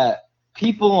the bat.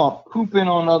 People are pooping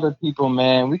on other people,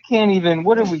 man. We can't even.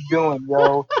 What are we doing,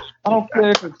 yo? I don't care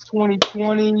if it's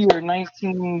 2020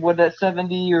 or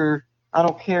 70, or I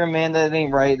don't care, man. That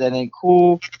ain't right. That ain't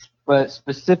cool. But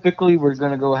specifically, we're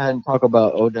gonna go ahead and talk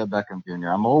about Odell Beckham Jr.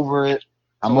 I'm over it.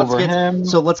 I'm over him.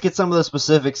 So let's get some of the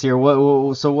specifics here. What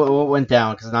went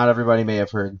down? Because not everybody may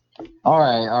have heard. All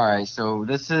right. So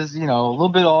this is a little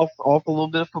bit off a little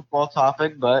bit of football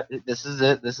topic, but this is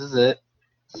it.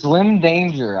 Slim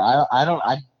Danger.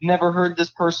 I've never heard this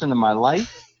person in my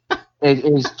life. It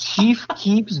is Chief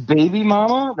Keef's baby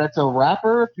mama. That's a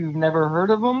rapper. If you've never heard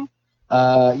of him,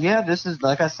 this is,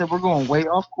 like I said, we're going way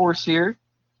off course here.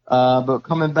 But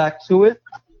coming back to it,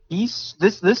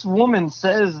 this woman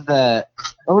says that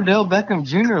Odell Beckham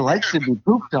Jr. likes to be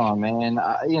pooped on, man.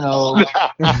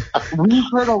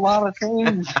 We've heard a lot of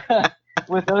things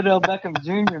with Odell Beckham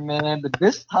Jr., man, but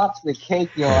this tops the cake,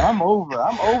 yo. I'm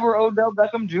over Odell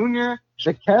Beckham Jr.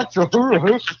 The Cats are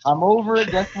I'm over it.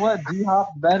 Guess what?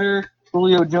 D-Hop's better.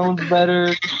 Julio Jones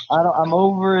better. I'm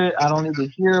over it. I don't need to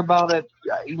hear about it.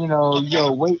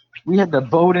 Wait. We had the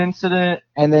boat incident,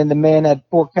 and then the man had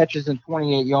 4 catches and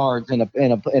 28 yards in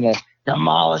a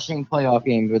demolishing playoff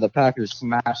game where the Packers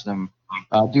smashed him.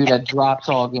 Dude that drops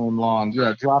all game long.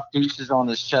 Yeah, drop deuces on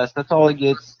his chest. That's all he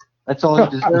gets. That's all he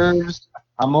deserves.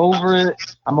 I'm over it.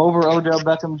 I'm over Odell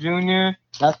Beckham Jr.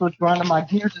 That's what's grinding my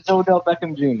gears is Odell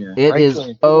Beckham Jr. It Right is there.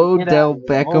 Get Odell out of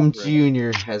here. I'm Beckham over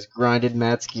it. Jr. has grinded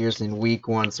Matt's gears in week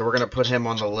 1, so we're gonna put him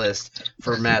on the list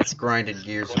for Matt's grinded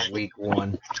gears of week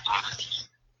 1.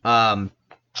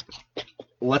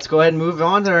 Let's go ahead and move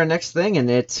on to our next thing, and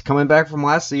it's coming back from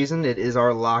last season. It is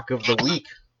our lock of the week.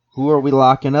 Who are we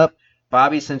locking up,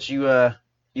 Bobby? Since you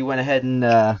went ahead and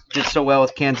did so well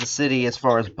with Kansas City as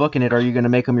far as booking it, are you gonna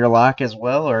make them your lock as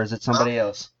well, or is it somebody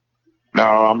else? No,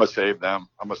 I'm gonna save them.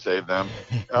 Because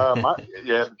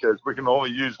we can only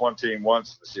use one team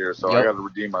once this year, so Yep. I got to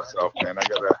redeem myself, man.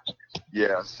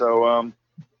 So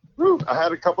I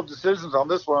had a couple decisions on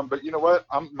this one, but you know what?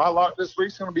 My lock this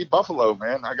week's gonna be Buffalo,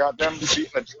 man. I got them beating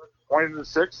the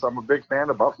 20-6. I'm a big fan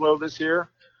of Buffalo this year.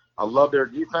 I love their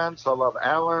defense. I love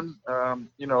Allen.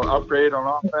 Upgrade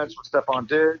on offense with Stephon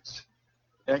Diggs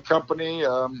and company.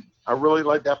 I really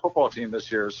like that football team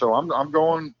this year, so I'm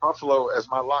going Buffalo as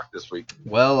my lock this week.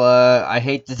 Well, I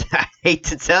hate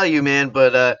to tell you, man,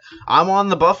 but I'm on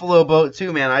the Buffalo boat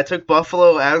too, man. I took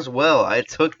Buffalo as well. I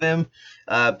took them.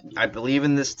 I believe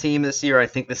in this team this year. I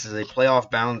think this is a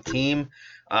playoff-bound team.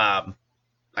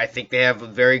 I think they have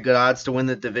very good odds to win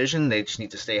the division. They just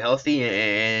need to stay healthy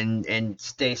and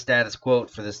stay status quo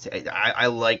for this. I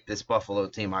like this Buffalo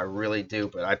team. I really do,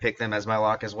 but I picked them as my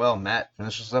lock as well. Matt,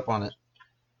 finish us up on it.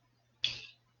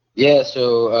 Yeah,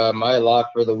 so my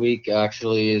lock for the week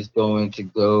actually is going to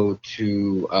go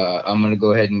to I'm going to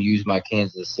go ahead and use my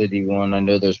Kansas City one. I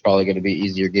know there's probably going to be an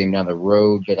easier game down the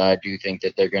road, but I do think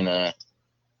that they're going to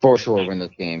for sure win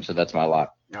this game, so that's my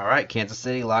lock. All right, Kansas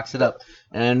City locks it up.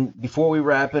 And before we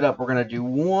wrap it up, we're going to do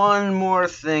one more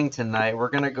thing tonight. We're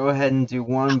going to go ahead and do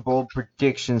one bold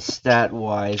prediction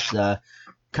stat-wise,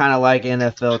 kind of like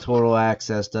NFL Total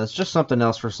Access does. Just something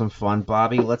else for some fun.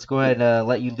 Bobby, let's go ahead and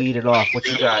let you lead it off. What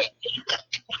you got?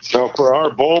 So for our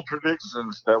bold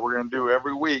predictions that we're going to do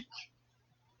every week,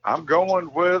 I'm going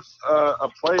with a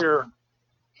player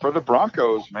for the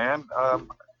Broncos, man.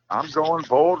 I'm going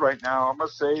bold right now. I'm going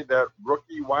to say that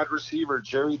rookie wide receiver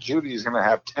Jerry Jeudy is going to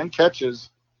have 10 catches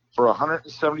for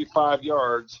 175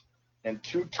 yards and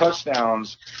 2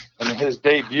 touchdowns in his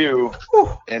debut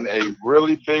in a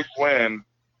really big win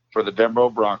for the Denver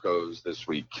Broncos this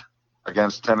week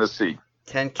against Tennessee.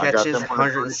 10 catches,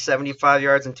 175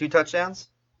 yards, and 2 touchdowns?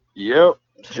 Yep.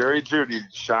 Jerry Jeudy,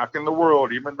 shocking the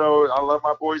world. Even though I love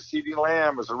my boy CeeDee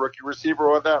Lamb as a rookie receiver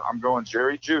or that, I'm going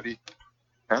Jerry Jeudy.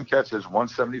 10 catches,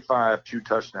 175, 2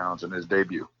 touchdowns in his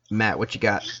debut. Matt, what you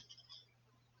got?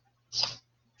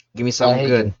 Give me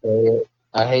something good.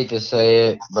 I hate to say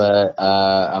it, but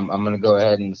I'm going to go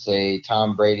ahead and say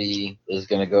Tom Brady is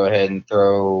going to go ahead and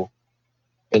throw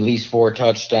at least 4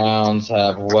 touchdowns,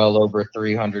 have well over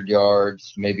 300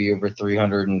 yards, maybe over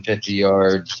 350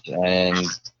 yards, and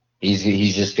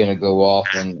he's just going to go off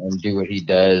and do what he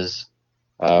does.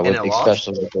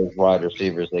 Especially with those wide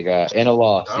receivers they got. In a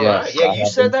loss, yes. Right. Yeah, you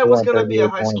said that was going to be a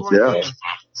high-scoring game.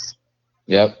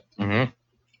 Yep.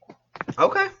 Mm-hmm.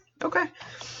 Okay.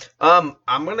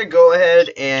 I'm going to go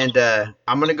ahead and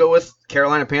I'm going to go with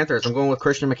Carolina Panthers. I'm going with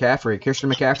Christian McCaffrey.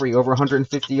 Christian McCaffrey, over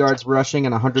 150 yards rushing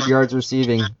and 100 yards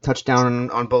receiving.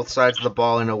 Touchdown on both sides of the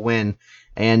ball in a win.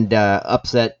 And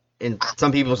upset in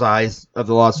some people's eyes of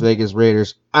the Las Vegas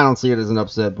Raiders. I don't see it as an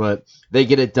upset, but they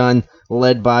get it done,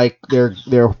 led by their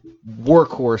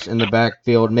workhorse in the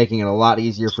backfield, making it a lot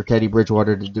easier for Teddy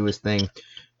Bridgewater to do his thing.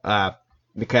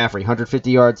 McCaffrey,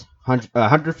 150 yards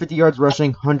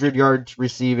rushing, 100 yards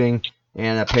receiving,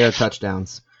 and a pair of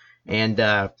touchdowns. And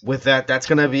with that, that's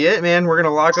going to be it, man. We're going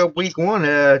to lock up week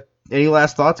 1. Any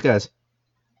last thoughts, guys?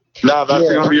 No, that's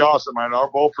going to be awesome, man.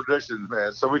 Our bold predictions,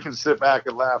 man. So we can sit back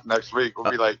and laugh next week. We'll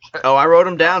be like... Oh, I wrote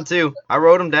them down, too.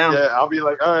 Yeah, I'll be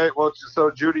like, all right, well, so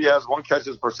Jeudy has 1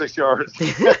 catches for 6 yards.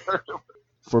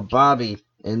 For Bobby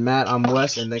and Matt, I'm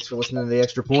Wes, and thanks for listening to The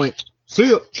Extra Point. See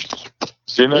ya!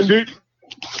 See you next week.